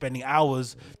essentially spending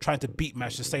hours trying to beat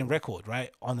match the same record,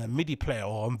 right, on a MIDI player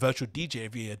or on virtual DJ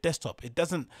via desktop.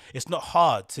 It's not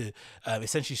hard to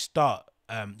essentially start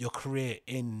your career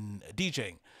in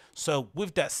DJing. So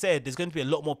with that said, there's going to be a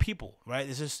lot more people, right?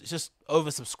 It's just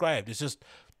oversubscribed. It's just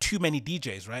too many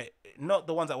DJs, right? Not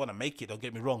the ones that want to make it, don't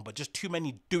get me wrong, but just too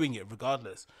many doing it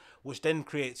regardless, which then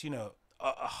creates, you know,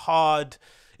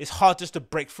 it's hard just to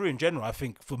break through in general. I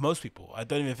think for most people, I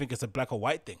don't even think it's a black or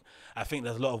white thing. I think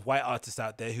there's a lot of white artists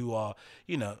out there who are,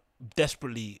 you know,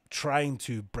 desperately trying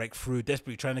to break through,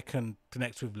 desperately trying to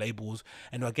connect with labels,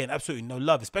 and again, absolutely no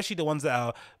love, especially the ones that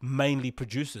are mainly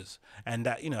producers and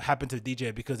that, you know, happen to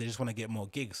DJ because they just want to get more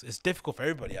gigs. It's difficult for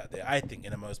everybody out there, I think,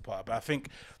 in the most part. But I think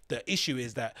the issue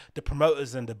is that the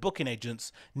promoters and the booking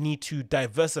agents need to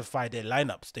diversify their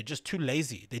lineups. They're just too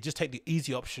lazy. They just take the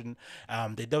easy option.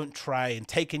 They don't try and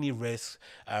take any risks.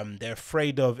 They're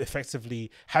afraid of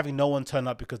effectively having no one turn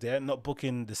up because they're not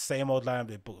booking the same old lineup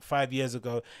they booked 5 years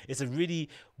ago. It's a really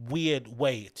weird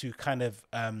way to kind of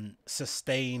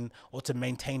sustain or to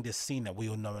maintain this scene that we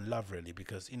all know and love, really,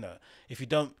 because, you know, if you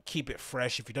don't keep it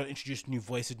fresh, if you don't introduce new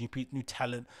voices, new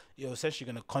talent, you're essentially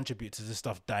going to contribute to this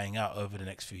stuff dying out over the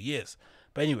next few years.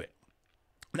 But anyway,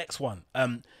 next one.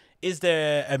 Is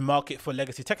there a market for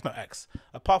legacy techno acts?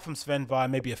 Apart from Sven Vai,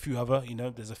 maybe a few other, you know,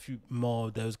 there's a few more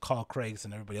of those, Carl Craigs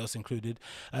and everybody else included.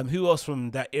 Who else from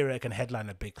that era can headline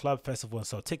a big club festival and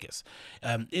sell tickets?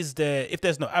 If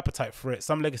there's no appetite for it,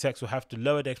 some legacy acts will have to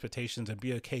lower their expectations and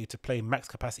be okay to play max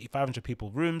capacity 500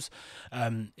 people rooms.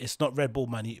 It's not Red Bull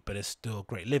money, but it's still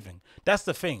great living. That's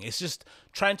the thing. It's just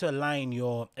trying to align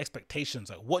your expectations.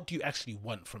 Like, what do you actually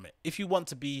want from it? If you want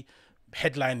to be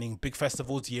headlining big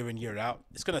festivals year in, year out,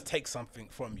 it's going to take something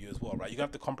from you as well, right? You're going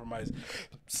to have to compromise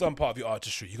some part of your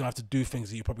artistry. You're going to have to do things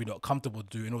that you're probably not comfortable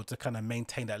to do in order to kind of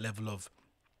maintain that level of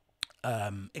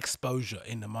exposure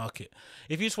in the market.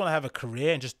 If you just want to have a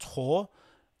career and just tour,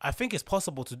 I think it's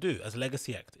possible to do as a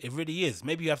legacy act. It really is.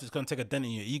 Maybe you have to, it's going to take a dent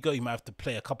in your ego. You might have to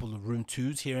play a couple of room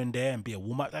twos here and there and be a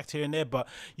warm-up act here and there, but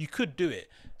you could do it.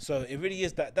 So it really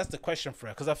is that's the question for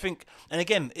it. Because I think, and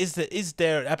again, is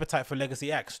there an appetite for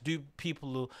legacy acts? Do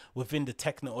people within the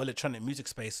techno or electronic music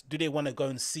space, do they want to go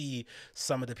and see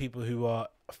some of the people who are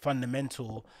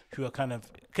fundamental, who are kind of,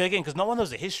 because no one knows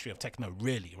the history of techno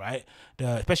really, right?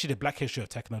 Especially the black history of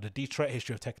techno, the Detroit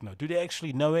history of techno. Do they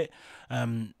actually know it?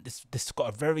 This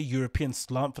got a very European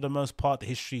slant for the most part. The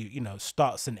history, you know,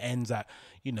 starts and ends at,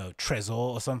 you know, Trezor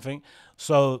or something.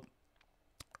 So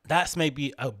that's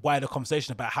maybe a wider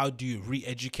conversation about how do you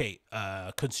re-educate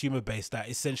a consumer base that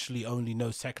essentially only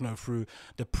knows techno through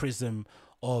the prism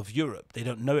of Europe. They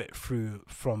don't know it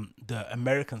from the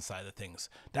American side of things.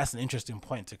 That's an interesting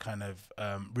point to kind of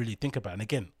really think about. And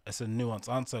again, it's a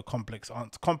nuanced answer.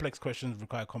 Complex questions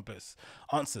require complex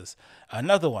answers.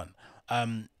 Another one.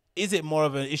 Is it more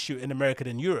of an issue in America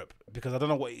than Europe? Because I don't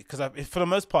know for the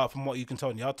most part, from what you can tell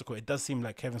in the article, it does seem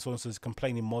like Kevin Saunderson is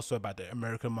complaining more so about the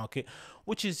American market,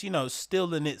 which is, you know,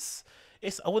 still in its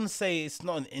I wouldn't say it's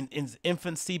not in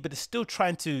infancy, but it's still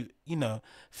trying to, you know,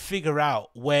 figure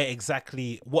out what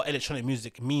electronic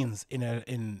music means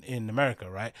in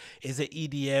America, right? Is it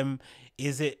EDM?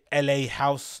 Is it LA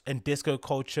house and disco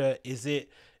culture? Is it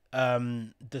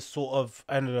the sort of,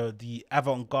 I don't know, the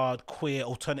avant-garde queer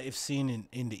alternative scene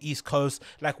in the East Coast?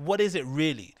 Like, what is it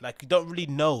really? Like, you don't really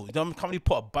know. Can't really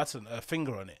put a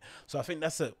finger on it. So I think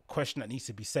that's a question that needs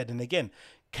to be said. And again,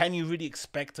 can you really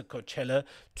expect a Coachella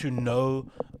to know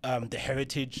the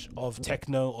heritage of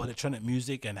techno or electronic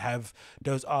music and have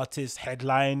those artists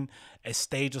headline a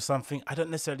stage or something? I don't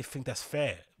necessarily think that's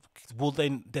fair. Will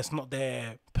they? That's not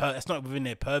that's not within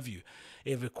their purview.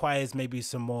 It requires maybe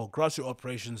some more grassroots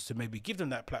operations to maybe give them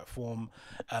that platform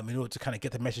in order to kind of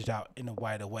get the message out in a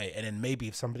wider way. And then maybe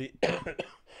if somebody,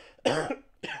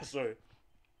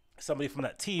 somebody from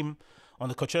that team on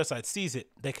the Coachella side sees it,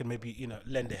 they can maybe, you know,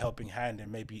 lend a helping hand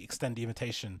and maybe extend the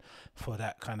invitation for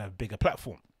that kind of bigger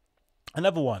platform.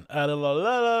 Another one.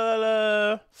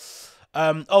 The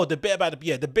bit about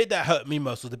the bit that hurt me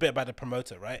most was the bit about the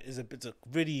promoter, right? It's a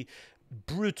really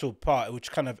brutal part,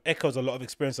 which kind of echoes a lot of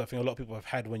experience I think a lot of people have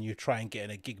had when you try and get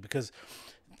in a gig, because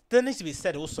there needs to be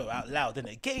said also out loud, doesn't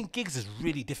it? Getting gigs is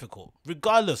really difficult,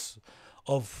 regardless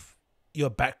of your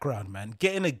background, man.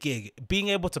 Getting a gig, being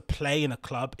able to play in a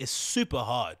club is super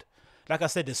hard. Like I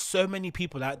said, there's so many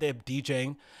people out there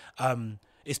DJing,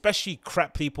 especially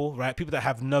crap people, right? People that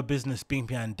have no business being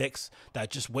behind decks, that are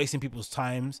just wasting people's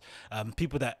times.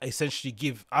 People that essentially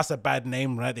give us a bad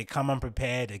name, right? They come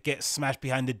unprepared, they get smashed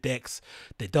behind the decks,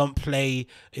 they don't play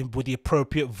with the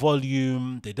appropriate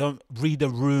volume, they don't read the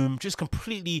room, just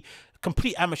complete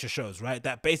amateur shows, right?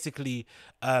 That basically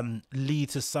lead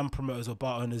to some promoters or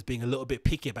bar owners being a little bit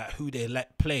picky about who they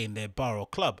let play in their bar or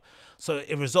club. So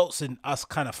it results in us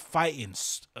kind of fighting,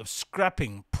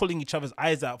 scrapping, pulling each other's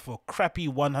eyes out for crappy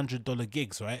 $100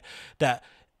 gigs, right? That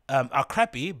are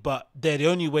crappy, but they're the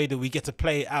only way that we get to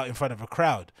play out in front of a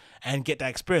crowd and get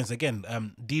that experience. Again,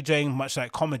 DJing, much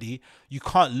like comedy, you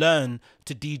can't learn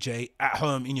to DJ at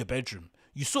home in your bedroom.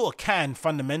 You sort of can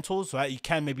fundamentals, right? You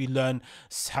can maybe learn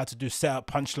how to do setup,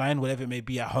 punchline, whatever it may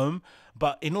be at home.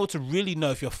 But in order to really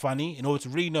know if you're funny, in order to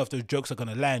really know if those jokes are going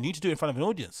to land, you need to do it in front of an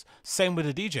audience. Same with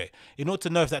a DJ. In order to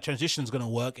know if that transition is going to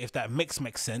work, if that mix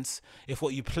makes sense, if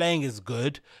what you're playing is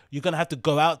good, you're going to have to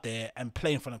go out there and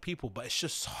play in front of people. But it's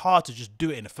just hard to just do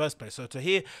it in the first place. So to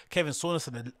hear Kevin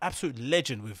Saunderson, an absolute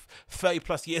legend with 30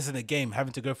 plus years in the game,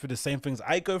 having to go through the same things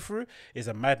I go through is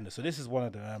a madness. So this is one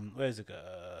of the, where is it?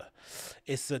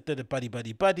 It's the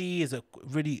buddy. Is a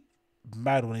really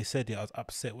mad when he said it. I was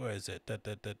upset. Where is it? Yeah,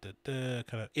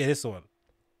 this is the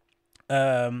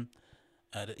one.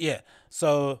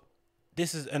 So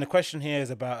this is, and the question here is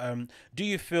about, do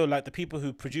you feel like the people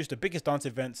who produce the biggest dance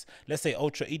events, let's say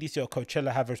Ultra, EDC or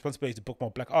Coachella, have a responsibility to book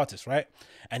more black artists, right?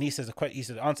 And he said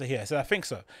the answer here. I said, I think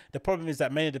so. The problem is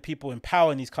that many of the people in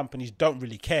power in these companies don't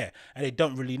really care and they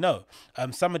don't really know.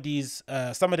 Some of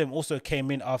them also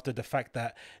came in after the fact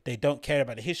that they don't care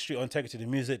about the history or integrity of the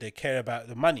music. They care about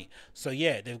the money. So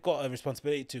yeah, they've got a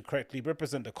responsibility to correctly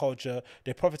represent the culture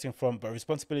they're profiting from, but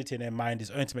responsibility in their mind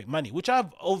is only to make money, which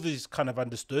I've always kind of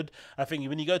understood. I think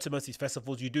when you go to most of these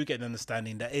festivals, you do get an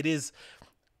understanding that it is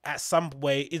in some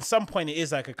point it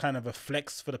is like a kind of a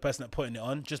flex for the person that putting it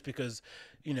on, just because,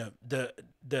 you know, the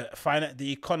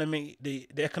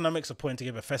economics of putting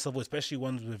together a festival, especially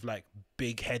ones with like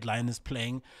big headliners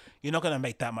playing, you're not going to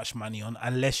make that much money on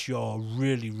unless you're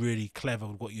really, really clever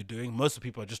with what you're doing. Most of the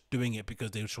people are just doing it because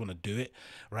they just want to do it,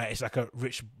 right? It's like a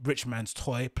rich man's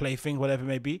toy plaything, whatever it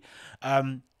may be.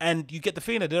 And you get the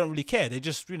feeling that they don't really care. They're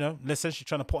just, you know, essentially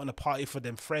trying to put on a party for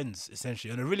them friends,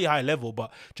 essentially, on a really high level,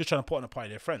 but just trying to put on a party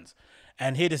for their friends.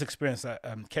 And hear this experience that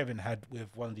Kevin had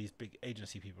with one of these big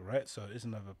agency people, right? So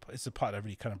it's a part that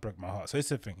really kind of broke my heart. So it's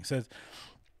the thing. It says,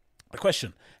 a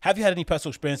question: have you had any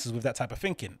personal experiences with that type of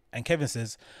thinking? And Kevin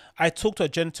says, I talked to a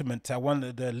gentleman at one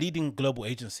of the leading global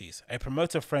agencies. A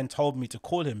promoter friend told me to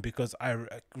call him because I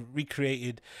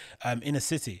recreated Inner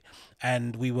City,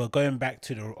 and we were going back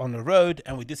on the road,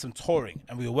 and we did some touring,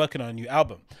 and we were working on a new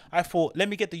album. I thought, let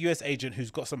me get the US agent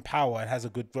who's got some power and has a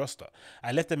good roster.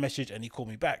 I left a message and he called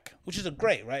me back, which is a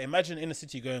great, right? Imagine Inner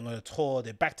City going on a tour,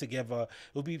 they're back together.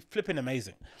 It would be flipping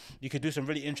amazing. You could do some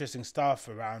really interesting stuff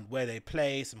around where they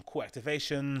play, some cool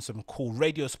activation, some cool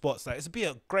radio spots. Like, it'd be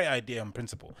a great idea on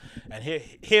principle. And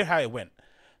hear how it went.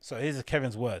 So here's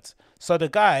Kevin's words. So the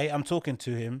guy, I'm talking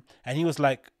to him, and he was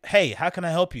like, hey, how can I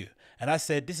help you? And I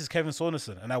said, this is Kevin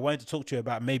Saunderson, and I wanted to talk to you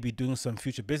about maybe doing some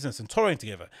future business and touring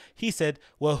together. He said,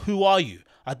 well, who are you?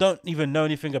 I don't even know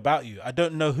anything about you. I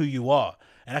don't know who you are.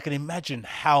 And I can imagine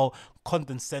how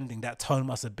condescending that tone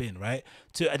must have been, right?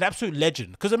 To an absolute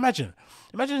legend. Because imagine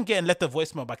getting left a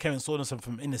voicemail by Kevin Saunderson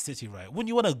from Inner City, right? Wouldn't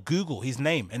you want to Google his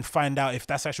name and find out if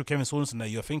that's actual Kevin Saunderson that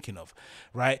you're thinking of,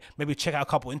 right? Maybe check out a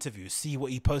couple interviews, see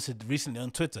what he posted recently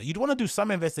on Twitter. You'd want to do some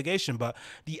investigation, but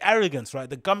the arrogance, right?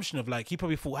 The gumption of like, he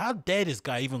probably thought, how dare this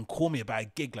guy even call me about a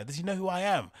gig? Like, does he know who I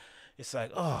am? It's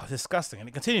like, oh, disgusting. And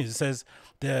it continues. It says,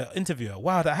 the interviewer,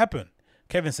 wow, that happened.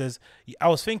 Kevin says, I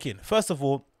was thinking, first of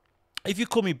all, if you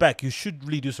call me back, you should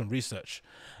really do some research,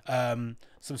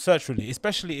 some search really,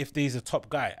 especially if he's a top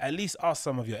guy. At least ask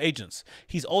some of your agents.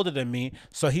 He's older than me,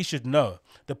 so he should know.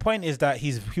 The point is that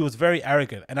he was very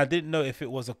arrogant, and I didn't know if it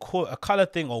was a color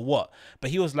thing or what. But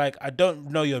he was like, I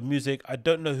don't know your music, I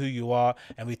don't know who you are,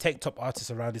 and we take top artists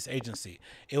around this agency.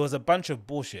 It was a bunch of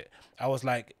bullshit. I was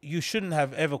like, you shouldn't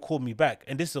have ever called me back,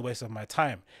 and this is a waste of my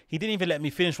time. He didn't even let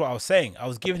me finish what I was saying. I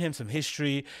was giving him some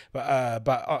history,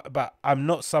 but I'm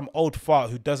not some old fart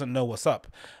who doesn't know what's up.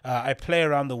 I play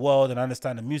around the world and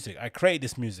understand the music. I create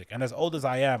this music, and as old as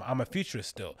I am, I'm a futurist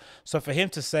still. So for him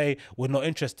to say we're not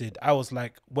interested, I was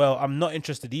like, well, I'm not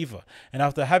interested either. And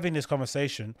after having this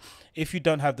conversation, if you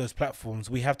don't have those platforms,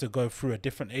 we have to go through a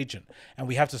different agent, and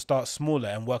we have to start smaller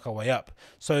and work our way up.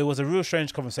 So it was a real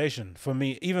strange conversation for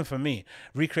me, even for me,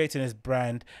 recreating his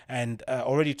brand and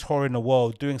already touring the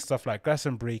world, doing stuff like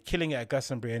Glastonbury, killing it at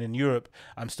Glastonbury, and in Europe,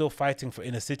 I'm still fighting for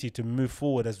Inner City to move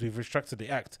forward as we've restructured the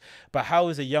act. But how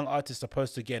is a young artist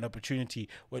supposed to get an opportunity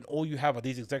when all you have are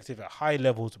these executives at high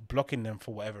levels blocking them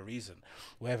for whatever reason,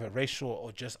 whether racial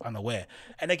or just unaware?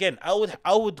 And again, I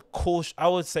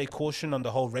would say caution on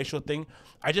the whole racial thing.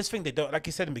 I just think they don't, like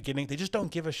you said in the beginning, they just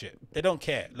don't give a shit. They don't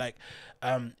care. Like,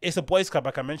 it's a boys' club,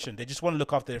 like I mentioned. They just want to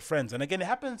look after their friends. And again, it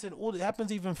happens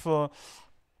even for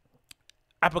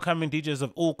up-and-coming DJs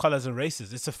of all colors and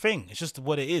races. It's a thing. It's just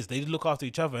what it is. They look after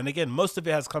each other. And again, most of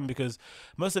it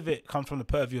comes from the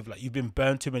purview of like, you've been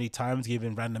burned too many times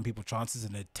giving random people chances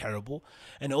and they're terrible.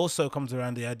 And it also comes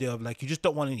around the idea of like, you just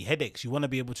don't want any headaches. You want to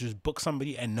be able to just book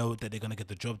somebody and know that they're going to get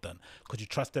the job done because you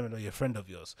trust them and they're a friend of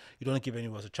yours. You don't want to give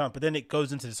anyone else a chance. But then it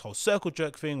goes into this whole circle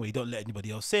jerk thing where you don't let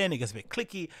anybody else in. It gets a bit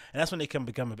cliquey. And that's when it can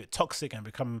become a bit toxic and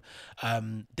become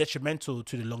detrimental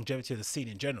to the longevity of the scene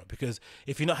in general. Because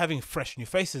if you're not having fresh new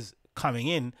faces coming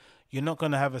in, you're not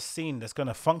going to have a scene that's going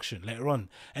to function later on.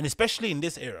 And especially in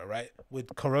this era, right,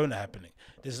 with Corona happening,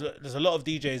 there's a lot of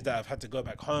DJs that have had to go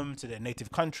back home to their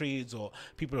native countries, or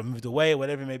people have moved away, or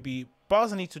whatever it may be.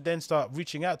 Bars need to then start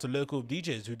reaching out to local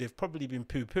DJs who they've probably been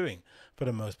poo-pooing for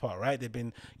the most part, right? They've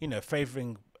been,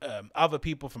 favoring other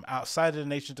people from outside of the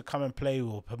nation to come and play,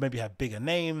 or maybe have bigger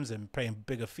names and paying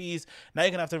bigger fees. Now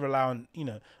you're going to have to rely on,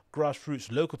 grassroots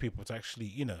local people to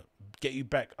actually, get you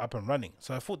back up and running.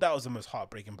 So I thought that was the most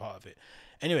heartbreaking part of it.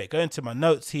 Anyway, going to my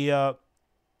notes here.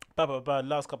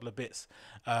 Last couple of bits.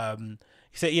 He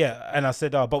said, yeah, and I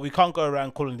said, but we can't go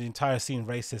around calling the entire scene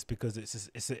racist because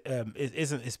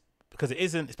because it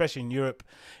isn't, especially in Europe,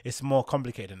 it's more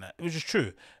complicated than that, which is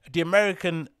true. The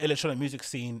American electronic music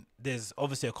scene, there's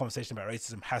obviously a conversation about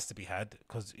racism has to be had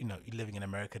because, you're living in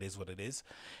America, it is what it is.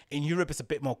 In Europe, it's a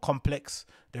bit more complex.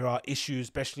 There are issues,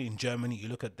 especially in Germany. You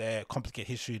look at their complicated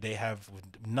history they have with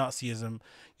Nazism.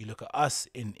 You look at us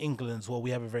in England as well.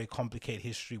 We have a very complicated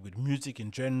history with music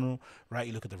in general, right?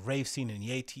 You look at the rave scene in the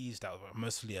 80s. That was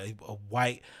mostly a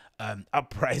white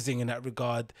uprising in that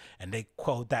regard, and they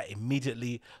quote that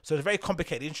immediately. So it's a very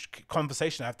complicated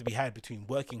conversation that have to be had between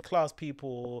working class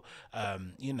people,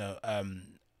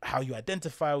 how you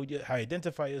identify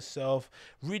yourself.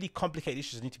 Really complicated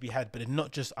issues need to be had, but they're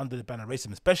not just under the banner of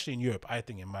racism, especially in Europe, I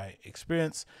think, in my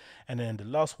experience. And then the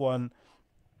last one,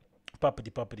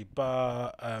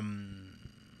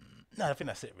 no, I think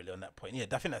that's it really on that point. Yeah,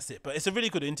 I think that's it. But it's a really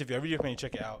good interview. I really recommend you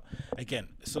check it out. Again,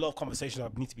 it's a lot of conversations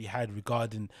that need to be had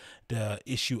regarding the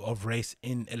issue of race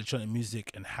in electronic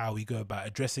music and how we go about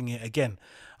addressing it. Again,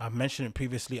 I've mentioned it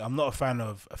previously. I'm not a fan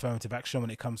of affirmative action when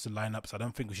it comes to lineups. I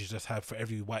don't think we should just have, for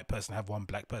every white person, have one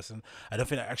black person. I don't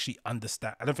think that actually I don't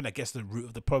think that gets to the root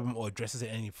of the problem or addresses it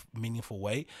in any meaningful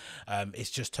way. It's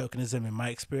just tokenism in my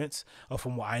experience, or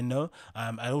from what I know.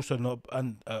 I'm also not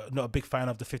a big fan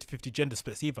of the 50-50 gender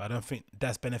splits either. I don't think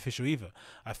that's beneficial either.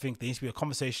 I think there needs to be a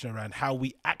conversation around how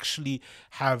we actually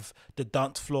have the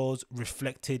dance floors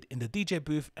reflected in the DJ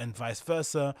booth and vice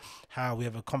versa. How we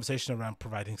have a conversation around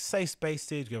providing safe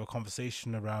spaces. We have a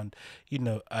conversation around,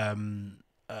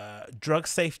 drug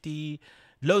safety.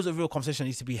 Loads of real conversation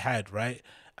needs to be had, right?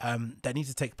 That needs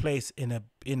to take place in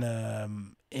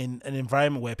an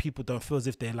environment where people don't feel as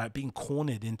if they're like being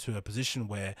cornered into a position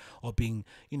where, or being,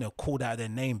 called out of their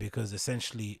name because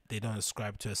essentially they don't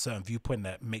ascribe to a certain viewpoint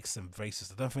that makes them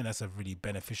racist. I don't think that's a really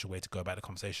beneficial way to go about the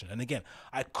conversation. And again,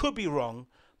 I could be wrong,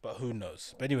 but who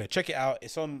knows? But anyway, check it out.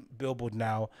 It's on Billboard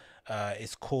now.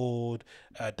 It's called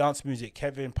Dance Music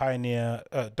Pioneer,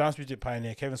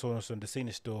 Kevin Saunderson. The scene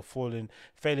is still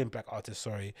failing black artists.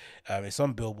 Sorry, it's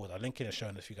on Billboard. I'll link in the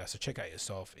show notes for you guys to check out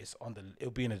yourself.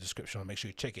 It'll be in the description. I'll make sure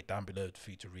you check it down below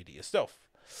for you to read it yourself.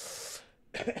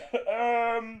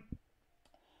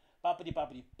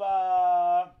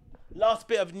 Last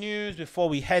bit of news before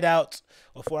we head out,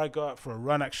 before I go out for a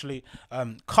run. Actually,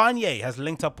 Kanye has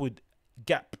linked up with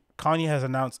Gap. Kanye has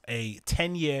announced a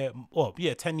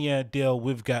 10-year deal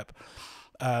with Gap.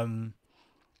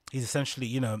 He's essentially,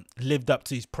 you know, lived up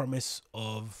to his promise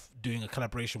of doing a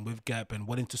collaboration with Gap and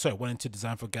wanting to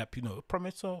design for Gap, you know, a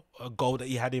promise or a goal that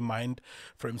he had in mind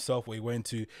for himself, where he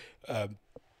wanted to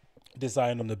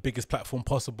design on the biggest platform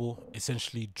possible,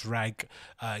 essentially drag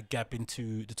Gap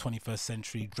into the 21st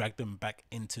century, drag them back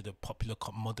into the popular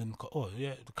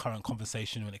the current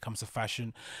conversation when it comes to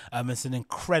fashion. It's an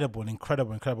incredible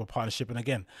partnership. And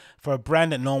again, for a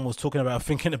brand that no one was talking about,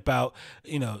 thinking about,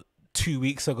 you know, 2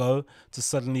 weeks ago, to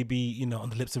suddenly be, you know, on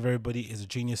the lips of everybody is a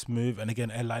genius move. And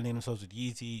again, aligning themselves with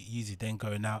Yeezy then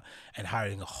going out and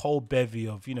hiring a whole bevy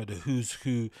of, you know, the who's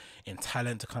who in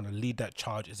talent to kind of lead that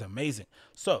charge is amazing.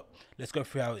 So let's go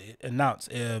through how it announced.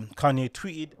 Kanye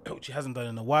tweeted, which he hasn't done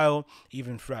in a while,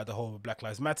 even throughout the whole Black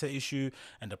Lives Matter issue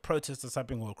and the protests that's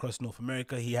happening all across North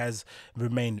America. He has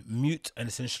remained mute and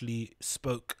essentially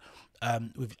spoke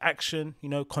with action, you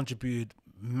know, contributed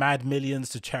mad millions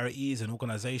to charities and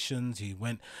organizations. He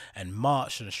went and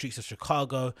marched on the streets of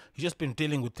Chicago. He's just been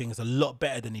dealing with things a lot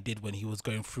better than he did when he was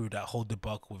going through that whole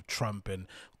debacle with Trump and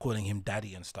calling him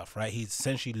daddy and stuff, right? He's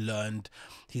essentially learned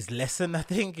his lesson, I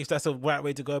think, if that's a right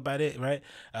way to go about it, right?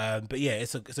 But yeah,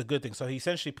 it's a good thing. So he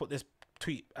essentially put this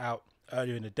tweet out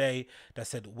earlier in the day that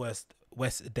said worst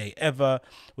day ever,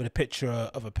 with a picture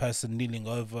of a person kneeling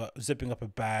over, zipping up a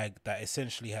bag that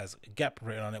essentially has Gap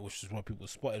written on it, which is what people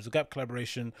spotted. It was a Gap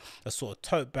collaboration, a sort of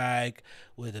tote bag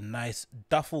with a nice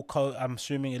duffel coat. I'm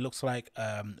assuming it looks like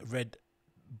red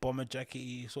bomber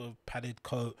jacket, sort of padded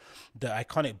coat, the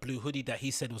iconic blue hoodie that he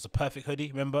said was a perfect hoodie.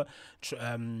 Remember,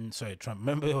 Trump.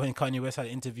 Remember when Kanye West had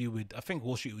an interview with, I think,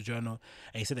 Wall Street Journal,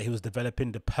 and he said that he was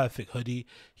developing the perfect hoodie.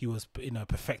 He was, you know,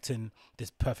 perfecting this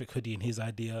perfect hoodie in his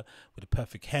idea with the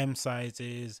perfect hem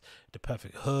sizes, the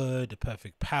perfect hood, the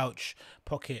perfect pouch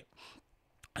pocket.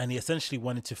 And he essentially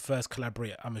wanted to first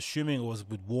collaborate, I'm assuming it was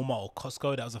with Walmart or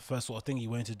Costco. That was the first sort of thing he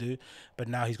wanted to do. But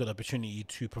now he's got the opportunity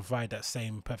to provide that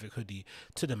same perfect hoodie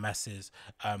to the masses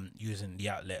using the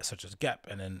outlets such as Gap.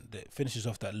 And then it finishes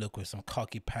off that look with some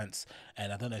khaki pants.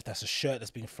 And I don't know if that's a shirt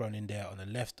that's being thrown in there on the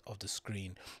left of the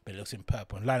screen, but it looks in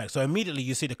purple and lilac. So immediately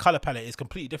you see the color palette is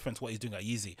completely different to what he's doing at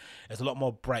Yeezy. There's a lot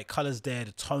more bright colors there.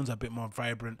 The tones are a bit more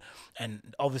vibrant.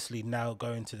 And obviously now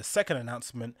going to the second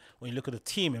announcement, when you look at the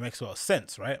team, it makes a lot of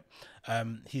sense, right?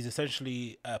 He's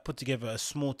essentially put together a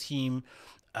small team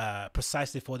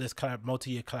precisely for this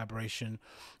multi-year collaboration,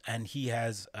 and he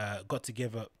has got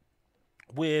together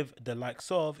with the likes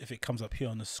of, if it comes up here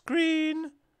on the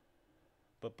screen,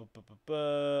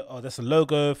 oh, that's a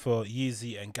logo for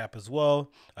Yeezy and Gap as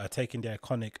well, taking the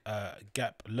iconic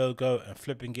Gap logo and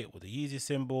flipping it with the Yeezy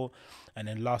symbol. And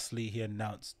then lastly, he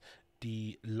announced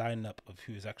the lineup of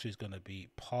who is actually going to be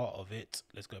part of it.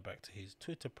 Let's go back to his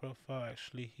Twitter profile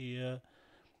actually here.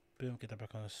 Boom, get that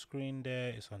back on the screen there.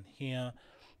 It's on here.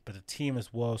 But the team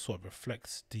as well sort of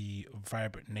reflects the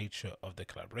vibrant nature of the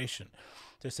collaboration.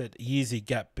 They said Yeezy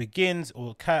Gap begins,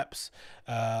 all caps.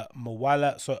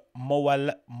 Mowalola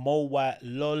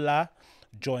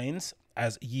joins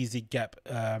as Yeezy Gap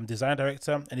design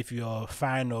director. And if you're a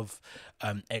fan of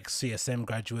ex-CSM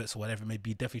graduates or whatever it may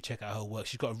be, definitely check out her work.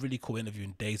 She's got a really cool interview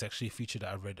in Days, actually, a feature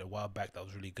that I read a while back that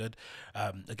was really good.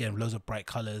 Again, loads of bright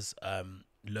colors,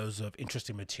 loads of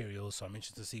interesting materials, so I'm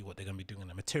interested to see what they're going to be doing on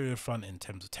the material front in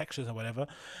terms of textures or whatever.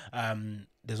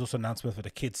 There's also an announcement for the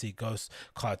Kids See Ghost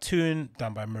cartoon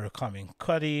done by Murakami and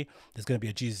Cuddy. There's going to be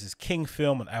a Jesus is King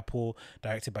film on Apple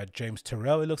directed by James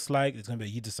Terrell, it looks like. There's going to be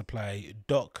a Yeezy Supply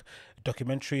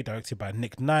documentary directed by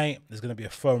Nick Knight. There's going to be a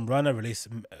foam runner released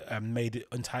made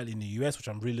entirely in the US, which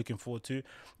I'm really looking forward to.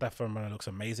 That foam runner looks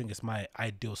amazing. It's my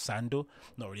ideal sandal.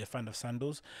 Not really a fan of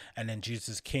sandals. And then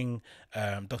Jesus King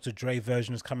Dr. Dre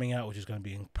version is coming out, which is going to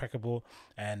be impeccable.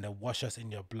 And the Wash Us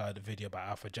in Your Blood video by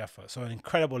Alpha Jaffa. So an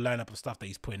incredible lineup of stuff that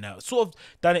he's putting out. Sort of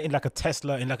done it in like a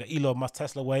Tesla, in like an Elon Musk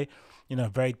Tesla way, you know,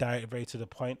 very direct, very to the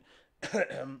point.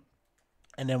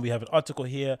 And then we have an article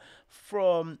here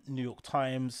from New York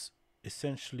Times,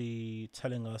 essentially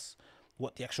telling us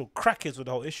what the actual crack is with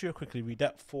the whole issue. I'll quickly read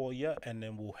that for you, and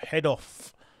then we'll head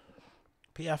off.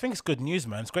 But yeah, I think it's good news,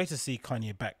 man. It's great to see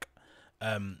Kanye back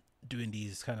doing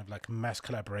these kind of like mass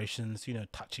collaborations, you know,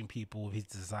 touching people with his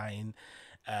design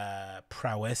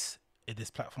prowess.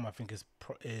 this platform, I think,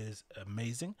 is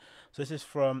amazing. So this is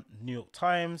from New York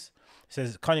Times. It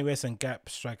says Kanye West and Gap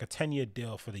strike a 10-year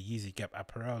deal for the YEEZY Gap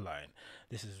apparel line.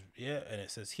 This is, and it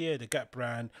says here, the Gap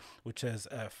brand, which has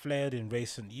flared in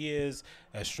recent years,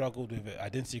 struggled with an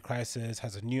identity crisis,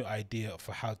 has a new idea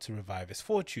for how to revive its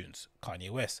fortunes.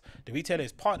 Kanye West. The retailer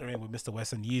is partnering with Mr.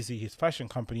 West and YEEZY, his fashion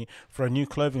company, for a new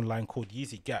clothing line called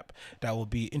YEEZY Gap that will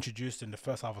be introduced in the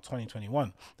first half of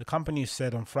 2021. The company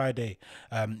said on Friday,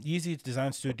 YEEZY's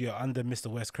design studio under Mr.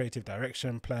 West's creative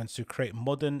direction plans to create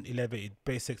modern, elevated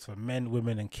basics for men,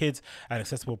 women, and kids at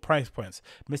accessible price points.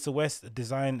 Mr. West's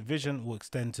design vision will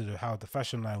extend to how the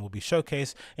fashion line will be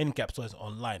showcased in Gap stores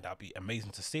online. That'll be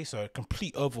amazing to see. So a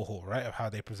complete overhaul, right, of how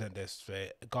they present their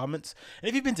garments. And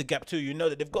if you've been to Gap too, you know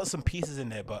that they've got some pieces in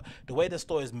there, but the way the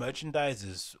store is merchandised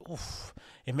is, oof,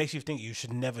 it makes you think you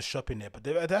should never shop in there. But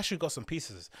they've actually got some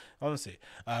pieces, honestly.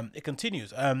 It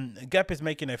continues. Gap is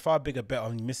making a far bigger bet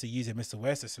on Mr. Yeezy and Mr.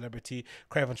 West, a celebrity,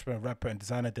 creative entrepreneur, rapper, and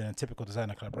designer, than a typical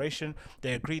designer collaboration.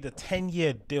 They agreed a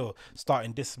 10-year deal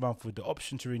starting this month with the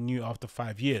option to renew after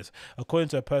 5 years, according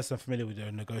to a person familiar with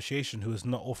the negotiation who is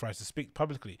not authorized to speak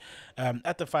publicly.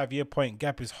 At the 5-year point,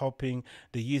 Gap is hoping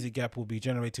the YEEZY Gap will be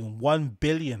generating $1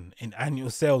 billion in annual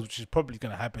sales, which is probably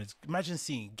going to happen. Imagine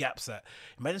seeing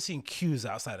imagine queues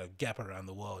outside of Gap around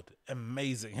the world.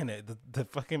 Amazing, isn't it? The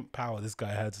fucking power this guy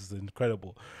has is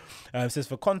incredible. It says,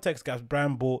 for context, Gap's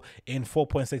brand brought in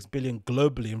 $4.6 billion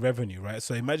globally in revenue, right?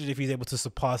 So imagine if he's able to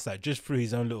surpass that just through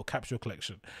his own little capsule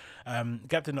collection.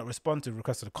 Gap did not respond to the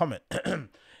request of the comment.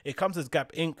 It comes as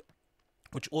Gap Inc.,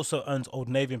 which also owns Old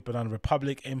Navy and Banana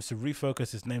Republic, aims to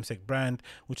refocus its namesake brand,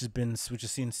 which has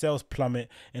seen sales plummet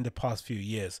in the past few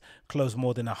years, closed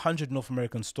more than 100 North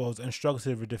American stores, and struggled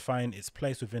to redefine its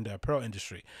place within the apparel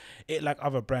industry. It, like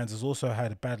other brands, has also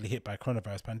had badly hit by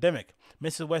coronavirus pandemic.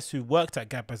 Mr. West, who worked at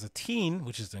Gap as a teen,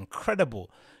 which is incredible,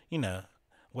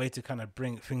 way to kind of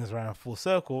bring things around full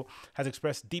circle, has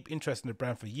expressed deep interest in the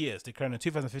brand for years, declaring in a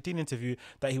 2015 interview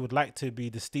that he would like to be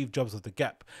the Steve Jobs of the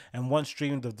Gap and once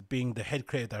dreamed of being the head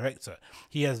creative director.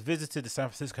 He has visited the San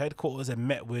Francisco headquarters and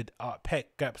met with Art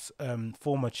Peck, Gap's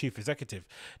former chief executive.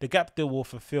 The Gap deal will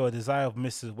fulfill a desire of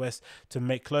Mr. West to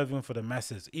make clothing for the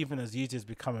masses, even as Yeezy has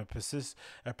become a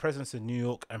presence in New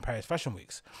York and Paris fashion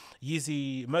weeks.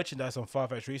 Yeezy merchandise on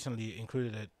Farfetch recently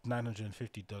included a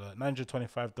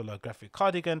 $925 graphic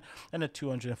cardigan and a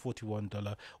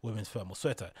 $241 women's thermal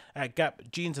sweater. At Gap,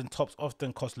 jeans and tops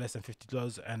often cost less than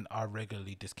 $50 and are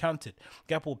regularly discounted.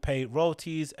 Gap will pay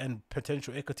royalties and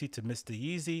potential equity to Mr.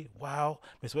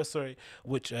 West,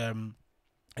 which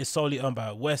is solely owned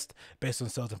by West based on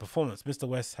sales and performance. Mr.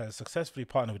 West has successfully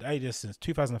partnered with Adidas since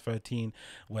 2013,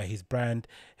 where his brand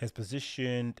has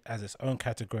positioned as its own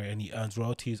category, and he earns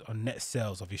royalties on net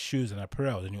sales of his shoes and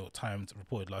apparel, the New York Times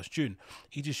reported last June.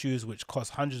 Each shoes, which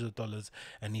cost hundreds of dollars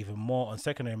and even more on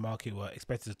secondary market, were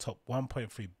expected to top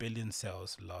 1.3 billion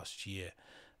sales last year.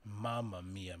 Mamma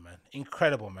mia, man.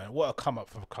 Incredible, man. What a come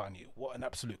up from Kanye. What an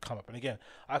absolute come up. And again,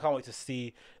 I can't wait to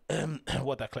see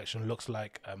what that collection looks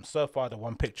like. So far, the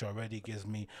one picture already gives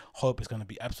me hope it's going to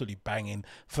be absolutely banging.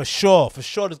 For sure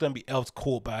there's going to be Elves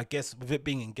Court, but I guess with it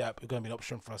being in Gap, it's going to be an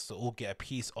option for us to all get a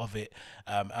piece of it.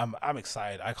 I'm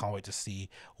excited. I can't wait to see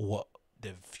what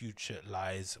the future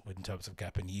lies in terms of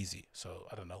Gap and Yeezy. So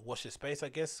I don't know, watch this space, I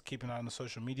guess. Keep an eye on the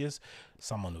social medias.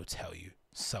 Someone will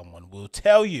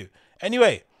tell you.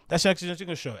 Anyway, that's the Agostinho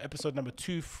Zinga Show, episode number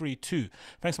 232.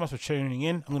 Thanks so much for tuning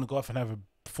in. I'm going to go off and have a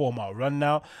 4-mile run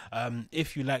now.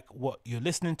 If you like what you're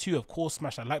listening to, of course,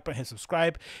 smash that like button, hit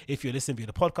subscribe. If you're listening via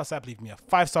the podcast app, leave me a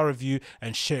 5-star review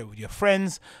and share it with your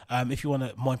friends. If you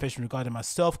want more information regarding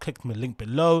myself, click the link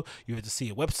below. You're able to see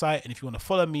a website. And if you want to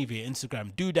follow me via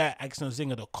Instagram, do that.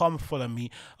 AgostinhoZinga.com. Follow me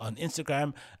on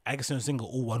Instagram, Agostinho Zinga,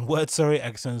 all one word,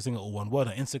 Agostinho Zinga, all one word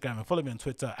on Instagram. And follow me on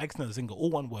Twitter, Agostinho Zinga, all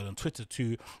one word on Twitter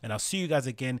too. And I'll see you guys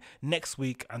again next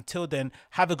week. Until then,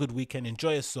 have a good weekend.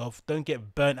 Enjoy yourself. Don't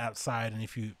get burnt outside. And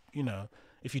if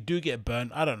you do get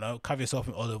burnt, I don't know, cover yourself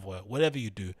in olive oil. Whatever you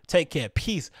do, take care.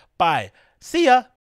 Peace. Bye. See ya.